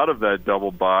fall out of that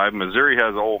double bye. Missouri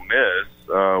has Ole Miss,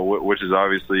 which is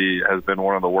obviously has been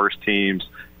one of the worst teams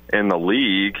in the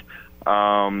league.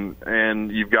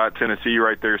 And you've got Tennessee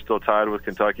right there still tied with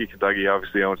Kentucky. Kentucky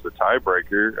obviously owns the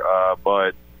tiebreaker,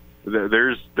 but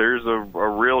there's a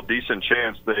real decent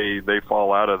chance they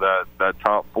fall out of that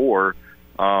top 4,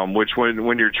 which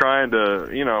when you're trying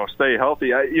to stay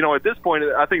healthy, at this point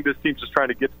I think this team's just trying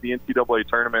to get to the NCAA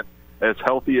tournament as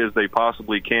healthy as they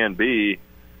possibly can be.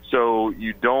 So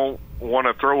you don't want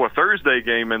to throw a Thursday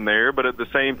game in there, but at the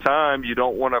same time you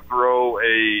don't want to throw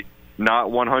a not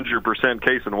 100%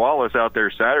 Cason Wallace out there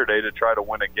Saturday to try to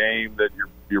win a game that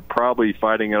you're probably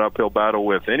fighting an uphill battle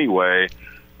with anyway.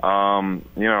 So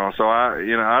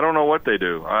I don't know what they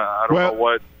do. I don't know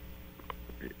what.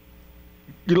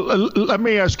 Let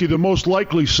me ask you, the most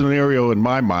likely scenario in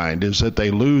my mind is that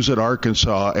they lose at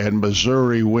Arkansas and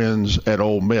Missouri wins at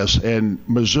Ole Miss, and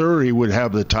Missouri would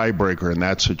have the tiebreaker in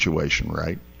that situation,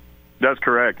 right? That's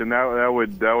correct, and that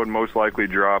would most likely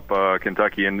drop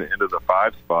Kentucky into the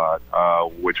 5 spot,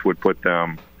 which would put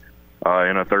them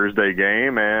in a Thursday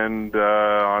game and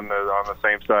on the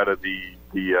same side of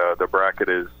the bracket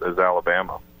as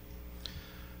Alabama.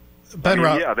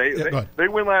 They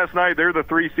win last night. They're the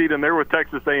 3 seed, and they're with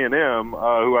Texas A&M,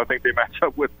 who I think they match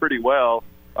up with pretty well.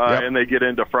 And they get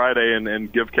into Friday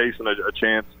and give Cason a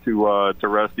chance to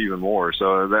rest even more.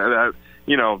 So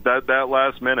that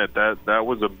last minute that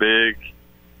was a big.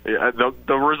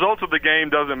 The results of the game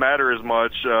doesn't matter as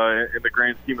much in the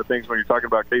grand scheme of things when you're talking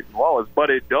about Cason Wallace, but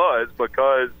it does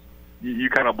because you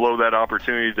kind of blow that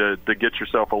opportunity to get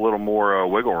yourself a little more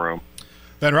wiggle room.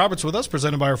 Ben Roberts with us,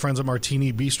 presented by our friends at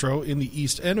Martini Bistro in the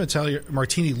East End.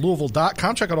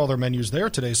 MartiniLouisville.com. Check out all their menus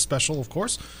there. Today's special, of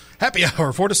course, happy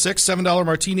hour, 4 to 6, $7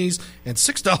 martinis and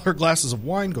 $6 glasses of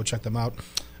wine. Go check them out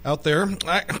there.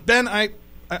 Ben,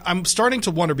 I'm starting to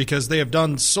wonder, because they have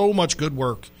done so much good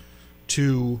work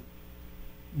to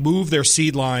move their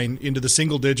seed line into the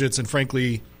single digits and,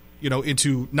 frankly,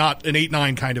 into not an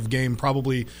 8-9 kind of game,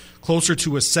 probably closer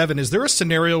to a 7. Is there a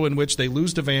scenario in which they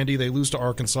lose to Vandy, they lose to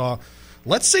Arkansas?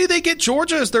 Let's say they get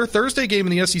Georgia as their Thursday game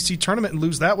in the SEC tournament and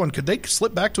lose that one. Could they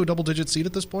slip back to a double-digit seed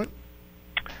at this point?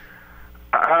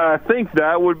 I think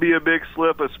that would be a big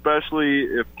slip, especially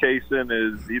if Cason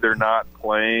is either not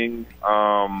playing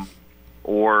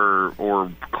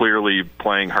or clearly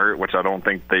playing hurt, which I don't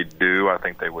think they do. I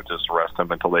think they would just rest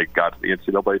him until they got to the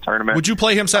NCAA tournament. Would you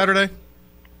play him Saturday?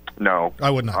 No, I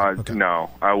would not. Okay. No,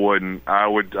 I wouldn't. I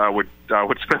would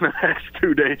spend the next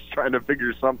 2 days trying to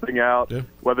figure something out,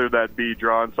 whether that be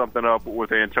drawing something up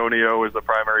with Antonio as the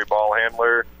primary ball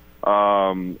handler.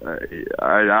 I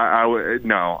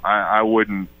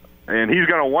wouldn't. And he's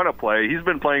going to want to play. He's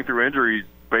been playing through injuries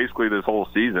basically this whole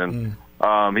season.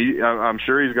 I'm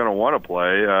sure he's going to want to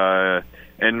play.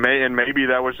 And maybe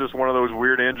that was just one of those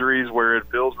weird injuries where it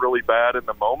feels really bad in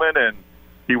the moment, and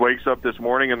he wakes up this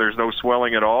morning and there's no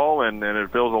swelling at all, and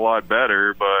it feels a lot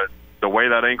better. But the way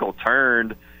that ankle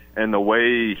turned and the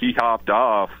way he hopped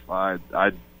off, I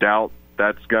doubt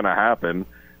that's going to happen.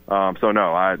 So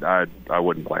no, I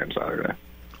wouldn't play him Saturday.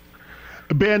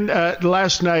 Ben,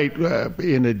 last night,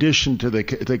 in addition to the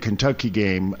Kentucky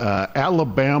game,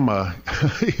 Alabama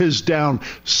is down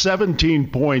 17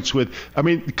 points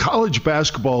college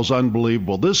basketball is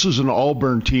unbelievable. This is an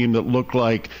Auburn team that looked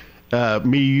like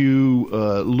you,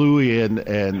 Louis, and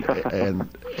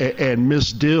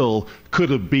Miss Dill could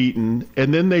have beaten,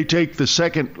 and then they take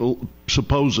the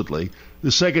supposedly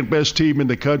the second best team in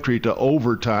the country to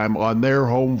overtime on their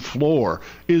home floor.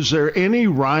 Is there any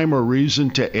rhyme or reason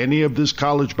to any of this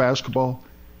college basketball?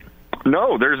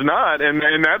 No, there's not,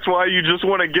 and that's why you just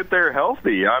want to get there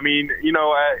healthy. I mean,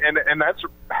 and that's,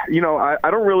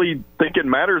 I don't really think it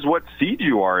matters what seed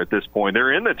you are at this point.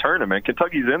 They're in the tournament.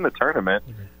 Kentucky's in the tournament.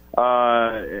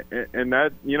 And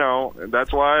that,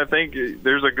 that's why I think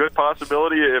there's a good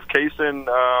possibility if Kaysen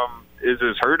is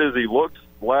as hurt as he looked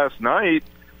last night,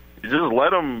 you just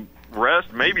let him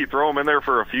rest, maybe throw him in there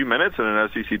for a few minutes in an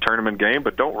SEC tournament game,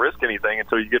 but don't risk anything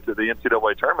until you get to the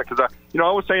NCAA tournament. Because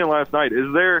I was saying last night,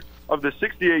 is there, of the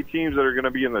 68 teams that are going to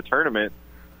be in the tournament,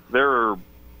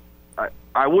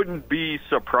 I wouldn't be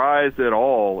surprised at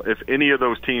all if any of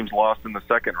those teams lost in the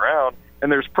second round.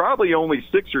 And there's probably only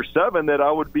 6 or 7 that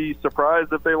I would be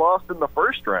surprised if they lost in the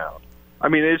first round. I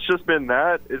mean, it's been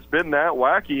that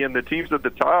wacky, and the teams at the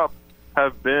top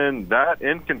have been that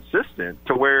inconsistent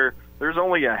to where there's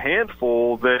only a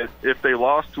handful that if they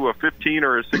lost to a 15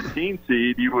 or a 16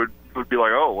 seed, you would be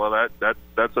like, oh, well,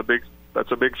 that's a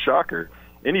big shocker.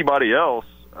 Anybody else,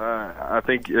 I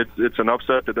think it's an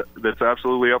upset that's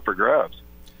absolutely up for grabs.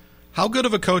 How good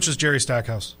of a coach is Jerry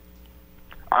Stackhouse?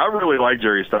 I really like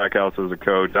Jerry Stackhouse as a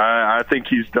coach. I think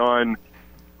he's done.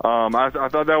 I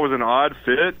thought that was an odd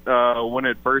fit when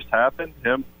it first happened.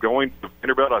 Him going to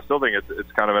Vanderbilt, I still think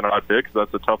it's kind of an odd fit because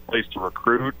that's a tough place to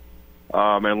recruit.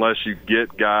 Unless you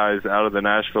get guys out of the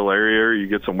Nashville area, or you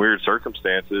get some weird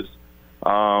circumstances.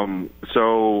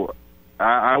 So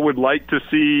I would like to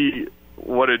see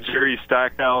what a Jerry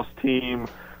Stackhouse team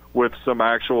with some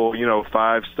actual,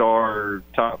 5-star,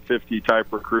 top 50 type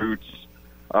recruits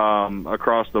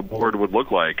across the board would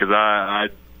look like. Because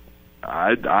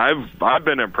I've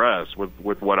been impressed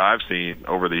with what I've seen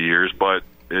over the years, but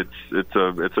it's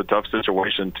a tough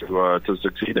situation to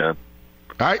succeed in.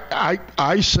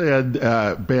 I said,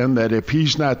 Ben, that if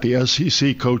he's not the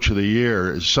SEC Coach of the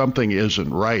Year, something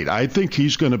isn't right. I think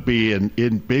he's going to be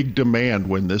in big demand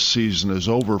when this season is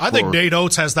over. I think Nate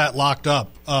Oates has that locked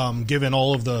up, given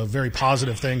all of the very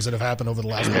positive things that have happened over the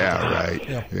last month.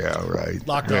 Yeah, right.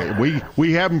 Locked up.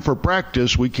 We have him for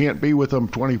practice. We can't be with him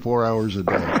 24 hours a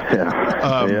day.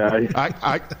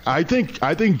 I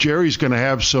think Jerry's going to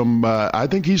have some. I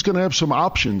think he's going to have some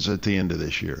options at the end of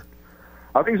this year.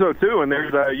 I think so too, and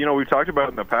there's we've talked about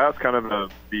in the past kind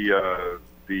of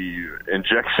the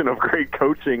injection of great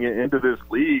coaching into this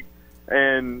league,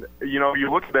 and you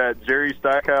look at that Jerry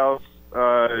Stackhouse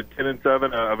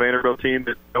 10-7, a Vanderbilt team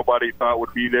that nobody thought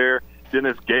would be there.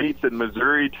 Dennis Gates at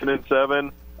Missouri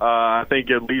 10-7. I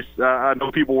think at least I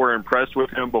know people were impressed with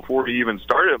him before he even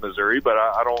started at Missouri, but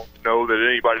I don't know that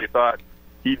anybody thought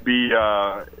he'd be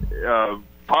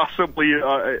possibly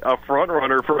a front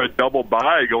runner for a double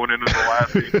bye going into the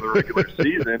last week of the regular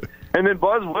season. And then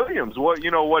Buzz Williams,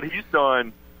 what he's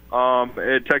done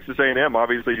at Texas A&M.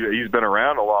 Obviously, he's been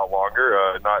around a lot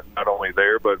longer, not only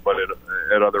there but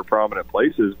at other prominent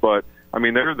places. But I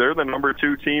mean, they're the number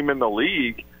 2 team in the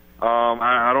league.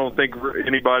 I don't think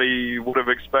anybody would have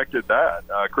expected that.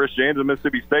 Chris James at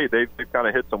Mississippi State, they've kind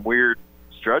of hit some weird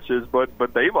stretches, but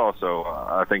they've also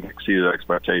I think exceeded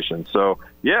expectations. So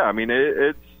yeah, I mean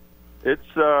it's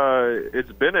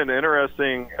been an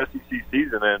interesting SEC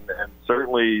season, and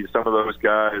certainly some of those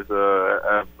guys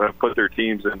have put their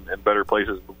teams in better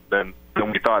places than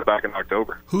we thought back in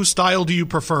October. Whose style do you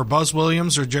prefer, Buzz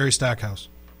Williams or Jerry Stackhouse?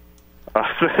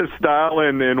 Style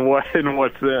and what's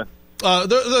this?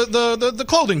 The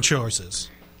clothing choices.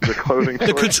 The clothing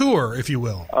the couture, if you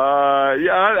will.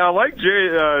 I like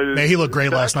Jerry. Man, he looked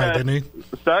great last night, didn't he?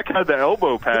 Stack had the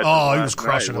elbow patch. Oh, he was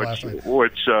crushing it last night.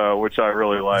 Which I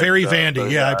really liked. Very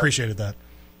Vandy. I appreciated that.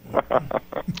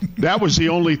 That was the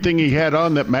only thing he had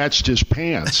on that matched his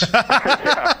pants.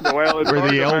 Well, were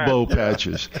the elbow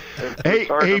patches.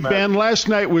 Hey, Ben, last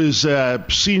night was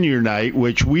senior night,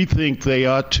 which we think they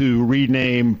ought to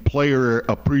rename Player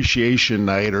Appreciation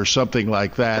Night or something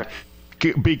like that.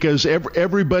 Because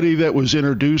everybody that was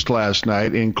introduced last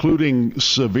night, including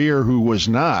Sevier, who was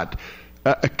not,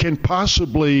 can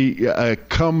possibly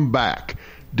come back.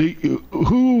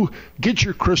 Who get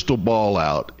your crystal ball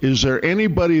out? Is there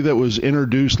anybody that was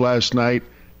introduced last night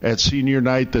at senior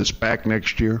night that's back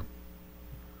next year?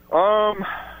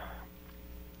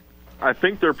 I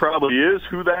think there probably is.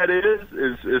 Who that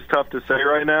is tough to say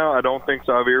right now. I don't think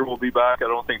Xavier will be back. I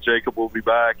don't think Jacob will be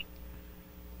back.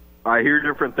 I hear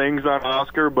different things on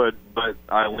Oscar, but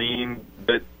I lean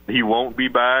that he won't be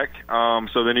back.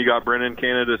 So then you got Brennan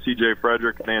Canada, C.J.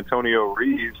 Frederick, and Antonio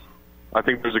Reeves. I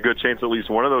think there's a good chance at least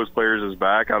one of those players is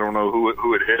back. I don't know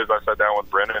who it is. I sat down with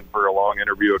Brennan for a long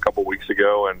interview a couple weeks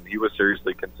ago, and he was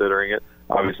seriously considering it.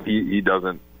 Obviously, he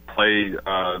doesn't play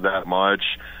that much.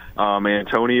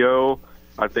 Antonio,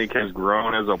 I think, has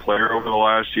grown as a player over the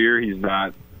last year. He's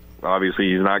not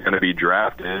going to be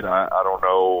drafted. I don't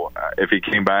know if he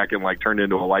came back and turned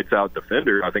into a lights-out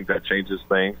defender. I think that changes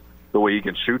things, the way he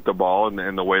can shoot the ball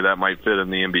and the way that might fit in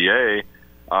the NBA.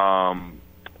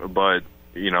 But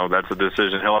that's a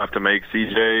decision he'll have to make.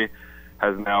 CJ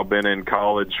has now been in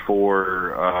college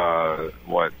for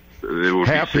it would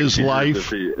half be his life. If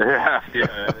he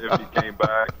came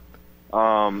back.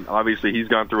 Obviously, he's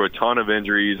gone through a ton of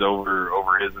injuries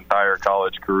over his entire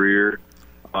college career.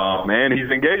 And he's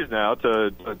engaged now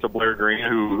to Blair Green,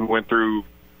 who went through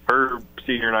her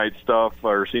senior night stuff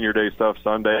or senior day stuff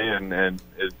Sunday and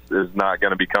is not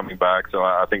going to be coming back. So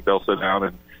I think they'll sit down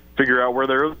and figure out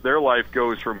where their life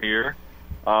goes from here.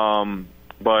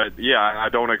 But yeah, I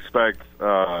don't expect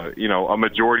a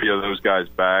majority of those guys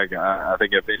back. I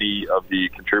think if any of the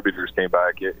contributors came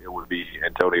back, it would be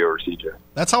Antonio or CJ.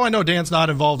 That's how I know Dan's not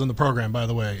involved in the program, by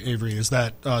the way, Avery, is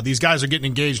that these guys are getting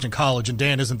engaged in college, and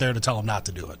Dan isn't there to tell them not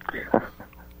to do it.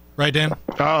 Right, Dan?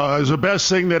 It was the best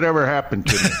thing that ever happened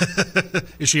to me.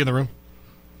 Is she in the room?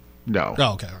 No.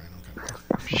 Oh, okay. All right.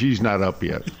 She's not up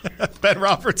yet. Ben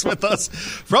Roberts with us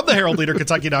from the Herald Leader,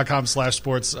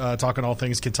 Kentucky.com/sports, talking all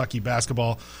things Kentucky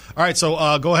basketball. All right,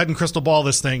 so go ahead and crystal ball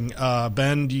this thing.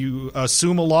 Ben, do you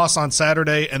assume a loss on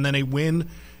Saturday and then a win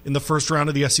in the first round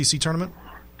of the SEC tournament?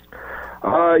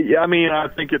 Yeah, I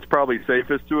think it's probably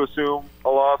safest to assume a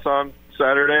loss on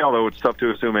Saturday, although it's tough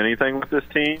to assume anything with this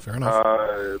team. Fair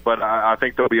enough. But I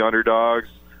think they'll be underdogs.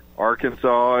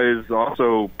 Arkansas is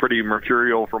also pretty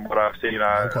mercurial from what I've seen.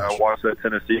 I watched that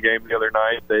Tennessee game the other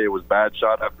night. It was bad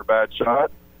shot after bad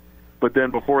shot. But then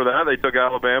before that, they took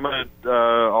Alabama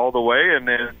all the way, and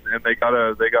they got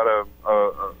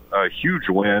a huge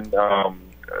win,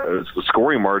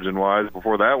 scoring margin wise.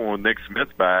 Before that one, with Nick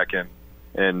Smith back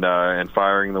and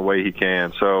firing the way he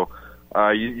can. So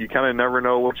you kind of never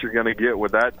know what you're going to get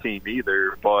with that team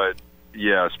either. But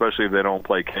yeah, especially if they don't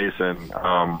play Kaysen,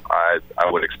 I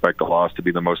would expect the loss to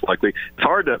be the most likely. It's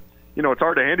hard to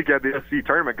handicap the SEC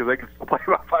tournament because they can still play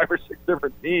about 5 or 6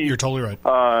 different teams. You're totally right.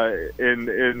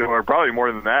 Or probably more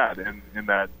than that in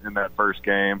that first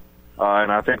game,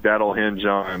 and I think that'll hinge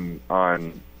on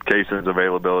Kaysen's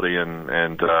availability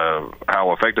and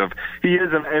how effective he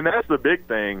is, and that's the big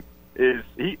thing.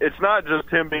 It's not just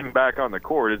him being back on the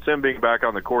court; it's him being back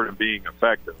on the court and being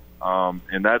effective,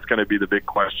 and that's going to be the big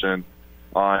question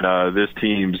on this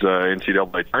team's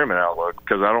NCAA tournament outlook,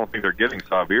 because I don't think they're getting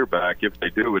Xavier back. If they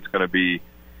do, it's going to be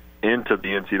into the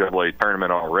NCAA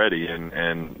tournament already, and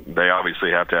they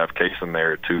obviously have to have Kaysen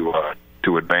there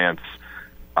to advance,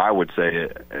 I would say,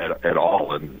 at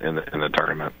all in the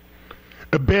tournament.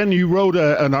 Ben, you wrote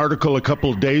an article a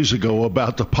couple of days ago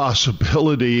about the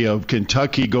possibility of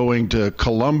Kentucky going to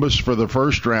Columbus for the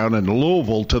first round and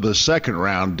Louisville to the second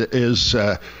round.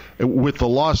 With the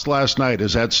loss last night,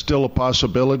 is that still a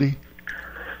possibility?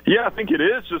 Yeah, I think it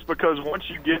is, just because once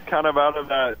you get kind of out of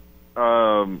that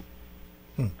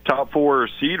top 4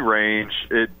 seed range,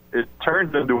 it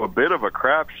turns into a bit of a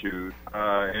crapshoot,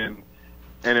 and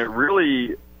it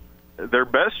really, their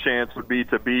best chance would be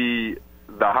to be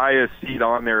the highest seed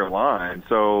on their line.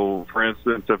 So, for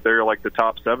instance, if they're like the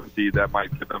top 7 seed, that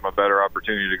might give them a better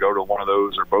opportunity to go to one of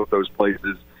those or both those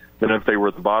places than if they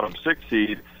were the bottom 6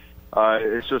 seed.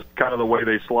 It's just kind of the way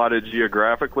they slotted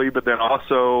geographically. But then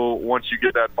also, once you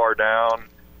get that far down,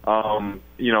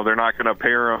 they're not going to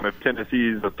pair them. If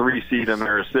Tennessee's a 3 seed and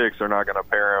they're a 6, they're not going to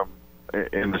pair them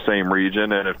in the same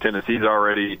region. And if Tennessee's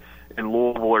already in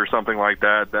Louisville or something like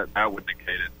that, that would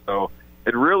negate it. So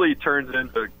it really turns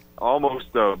into almost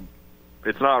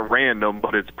it's not random,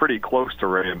 but it's pretty close to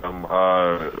random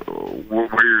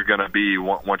where you're going to be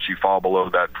once you fall below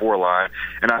that 4 line.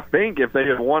 And I think if they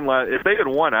had won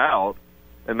out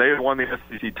and they had won the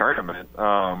SEC tournament,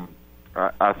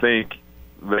 I think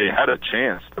they had a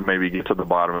chance to maybe get to the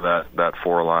bottom of that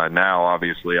 4 line. Now,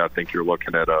 obviously, I think you're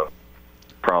looking at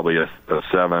probably a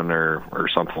 7 or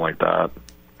something like that.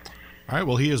 All right,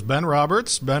 well, he is Ben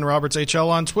Roberts, Ben Roberts HL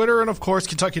on Twitter, and, of course,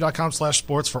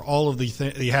 Kentucky.com/sports for all of the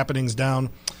happenings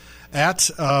down at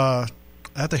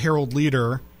the Herald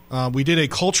Leader. We did a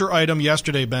culture item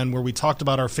yesterday, Ben, where we talked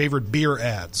about our favorite beer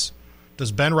ads.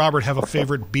 Does Ben Robert have a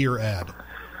favorite beer ad?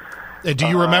 Do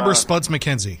you remember Spuds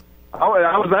McKenzie?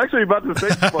 I was actually about to say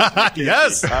Spuds McKenzie.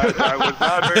 Yes. I was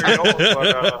not very old,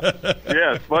 but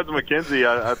yeah, Spuds McKenzie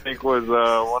I think was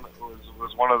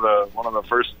one of the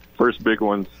first big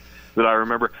ones that I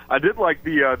remember. I did like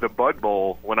the Bud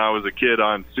Bowl when I was a kid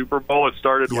on Super Bowl. It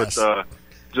started with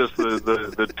just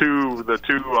the two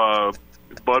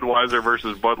Budweiser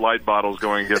versus Bud Light bottles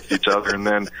going against each other, and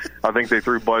then I think they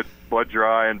threw Bud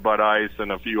Dry and Bud Ice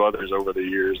and a few others over the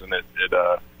years, and it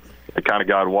kind of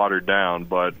got watered down,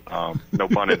 but no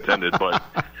pun intended. But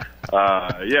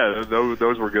yeah,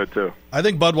 those were good too. I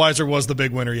think Budweiser was the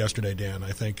big winner yesterday, Dan.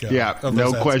 I think.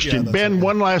 No question. Yeah, Ben,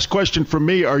 one last question from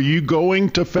me. Are you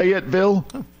going to Fayetteville?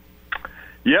 Oh.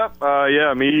 Yep.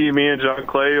 Yeah, me and John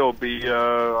Clay will be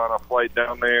on a flight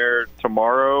down there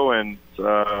tomorrow, and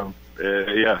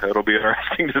yeah, it'll be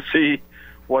interesting to see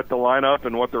what the lineup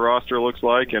and what the roster looks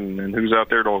like, and who's out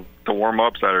there to warm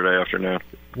up Saturday afternoon.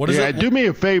 What is it? Do me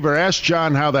a favor. Ask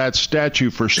John how that statue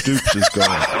for Stoops is going.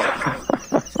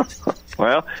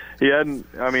 Well, he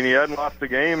hadn't lost the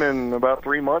game in about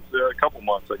 3 months, a couple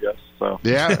months, I guess. So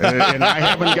yeah, and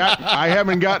I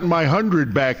haven't gotten my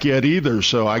 100 back yet either.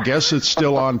 So I guess it's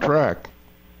still on track.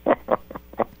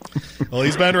 Well,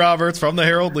 he's Ben Roberts from the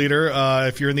Herald Leader.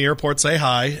 If you're in the airport, say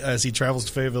hi as he travels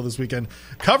to Fayetteville this weekend,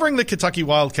 covering the Kentucky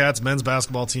Wildcats men's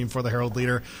basketball team for the Herald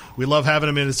Leader. We love having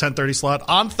him in his 10:30 slot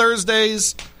on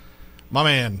Thursdays. My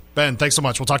man, Ben, thanks so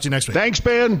much. We'll talk to you next week. Thanks,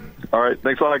 Ben. All right.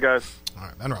 Thanks a lot, guys. All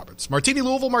right, Ben Roberts. Martini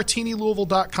Louisville,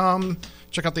 martinilouisville.com.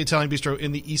 Check out the Italian Bistro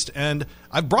in the East End.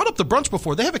 I've brought up the brunch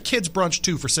before. They have a kids' brunch,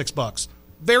 too, for $6.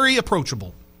 Very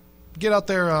approachable. Get out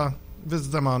there,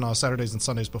 visit them on Saturdays and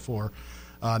Sundays before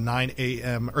 9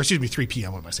 a.m. Or, 3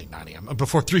 p.m. What am I saying? 9 a.m.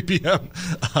 Before 3 p.m.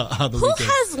 On the Who weekend.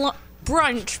 has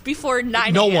brunch before 9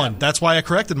 a.m.? No one. That's why I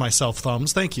corrected myself,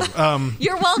 Thumbs. Thank you.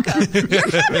 You're welcome.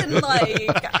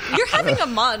 You're having a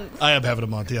month. I am having a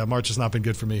month. Yeah, March has not been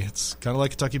good for me. It's kind of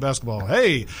like Kentucky basketball.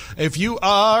 Hey, if you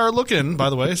are looking, by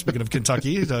the way, speaking of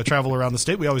Kentucky, to travel around the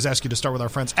state, we always ask you to start with our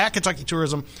friends at Kentucky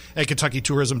Tourism at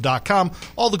KentuckyTourism.com.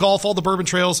 All the golf, all the bourbon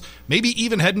trails, maybe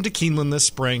even heading to Keeneland this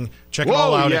spring. Check it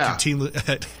all out at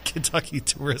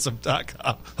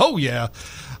KentuckyTourism.com. Oh, yeah.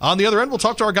 On the other end, we'll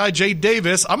talk to our guy, Jay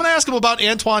Davis. I'm going to ask him about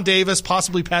Antoine Davis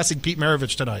possibly passing Pete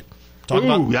Maravich tonight.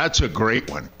 That's a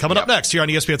great one. Coming up next here on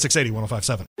ESPN 680,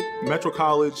 105.7. Metro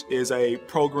College is a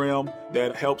program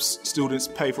that helps students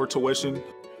pay for tuition,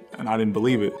 and I didn't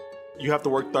believe it. You have to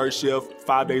work third shift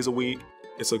 5 days a week.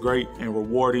 It's a great and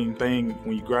rewarding thing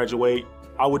when you graduate.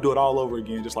 I would do it all over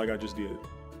again, just like I just did.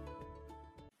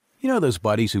 You know those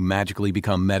buddies who magically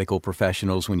become medical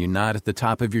professionals when you're not at the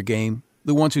top of your game?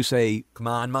 The ones who say, "Come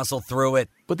on, muscle through it,"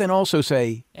 but then also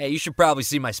say, "Hey, you should probably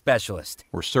see my specialist."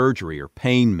 Or surgery or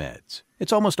pain meds.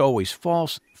 It's almost always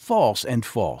false, false, and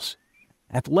false.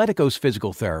 Athletico's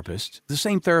physical therapists, the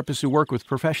same therapists who work with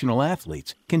professional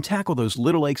athletes, can tackle those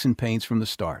little aches and pains from the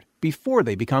start, before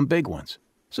they become big ones.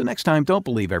 So next time, don't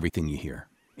believe everything you hear.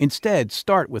 Instead,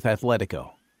 start with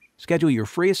Athletico. Schedule your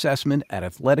free assessment at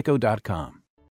athletico.com.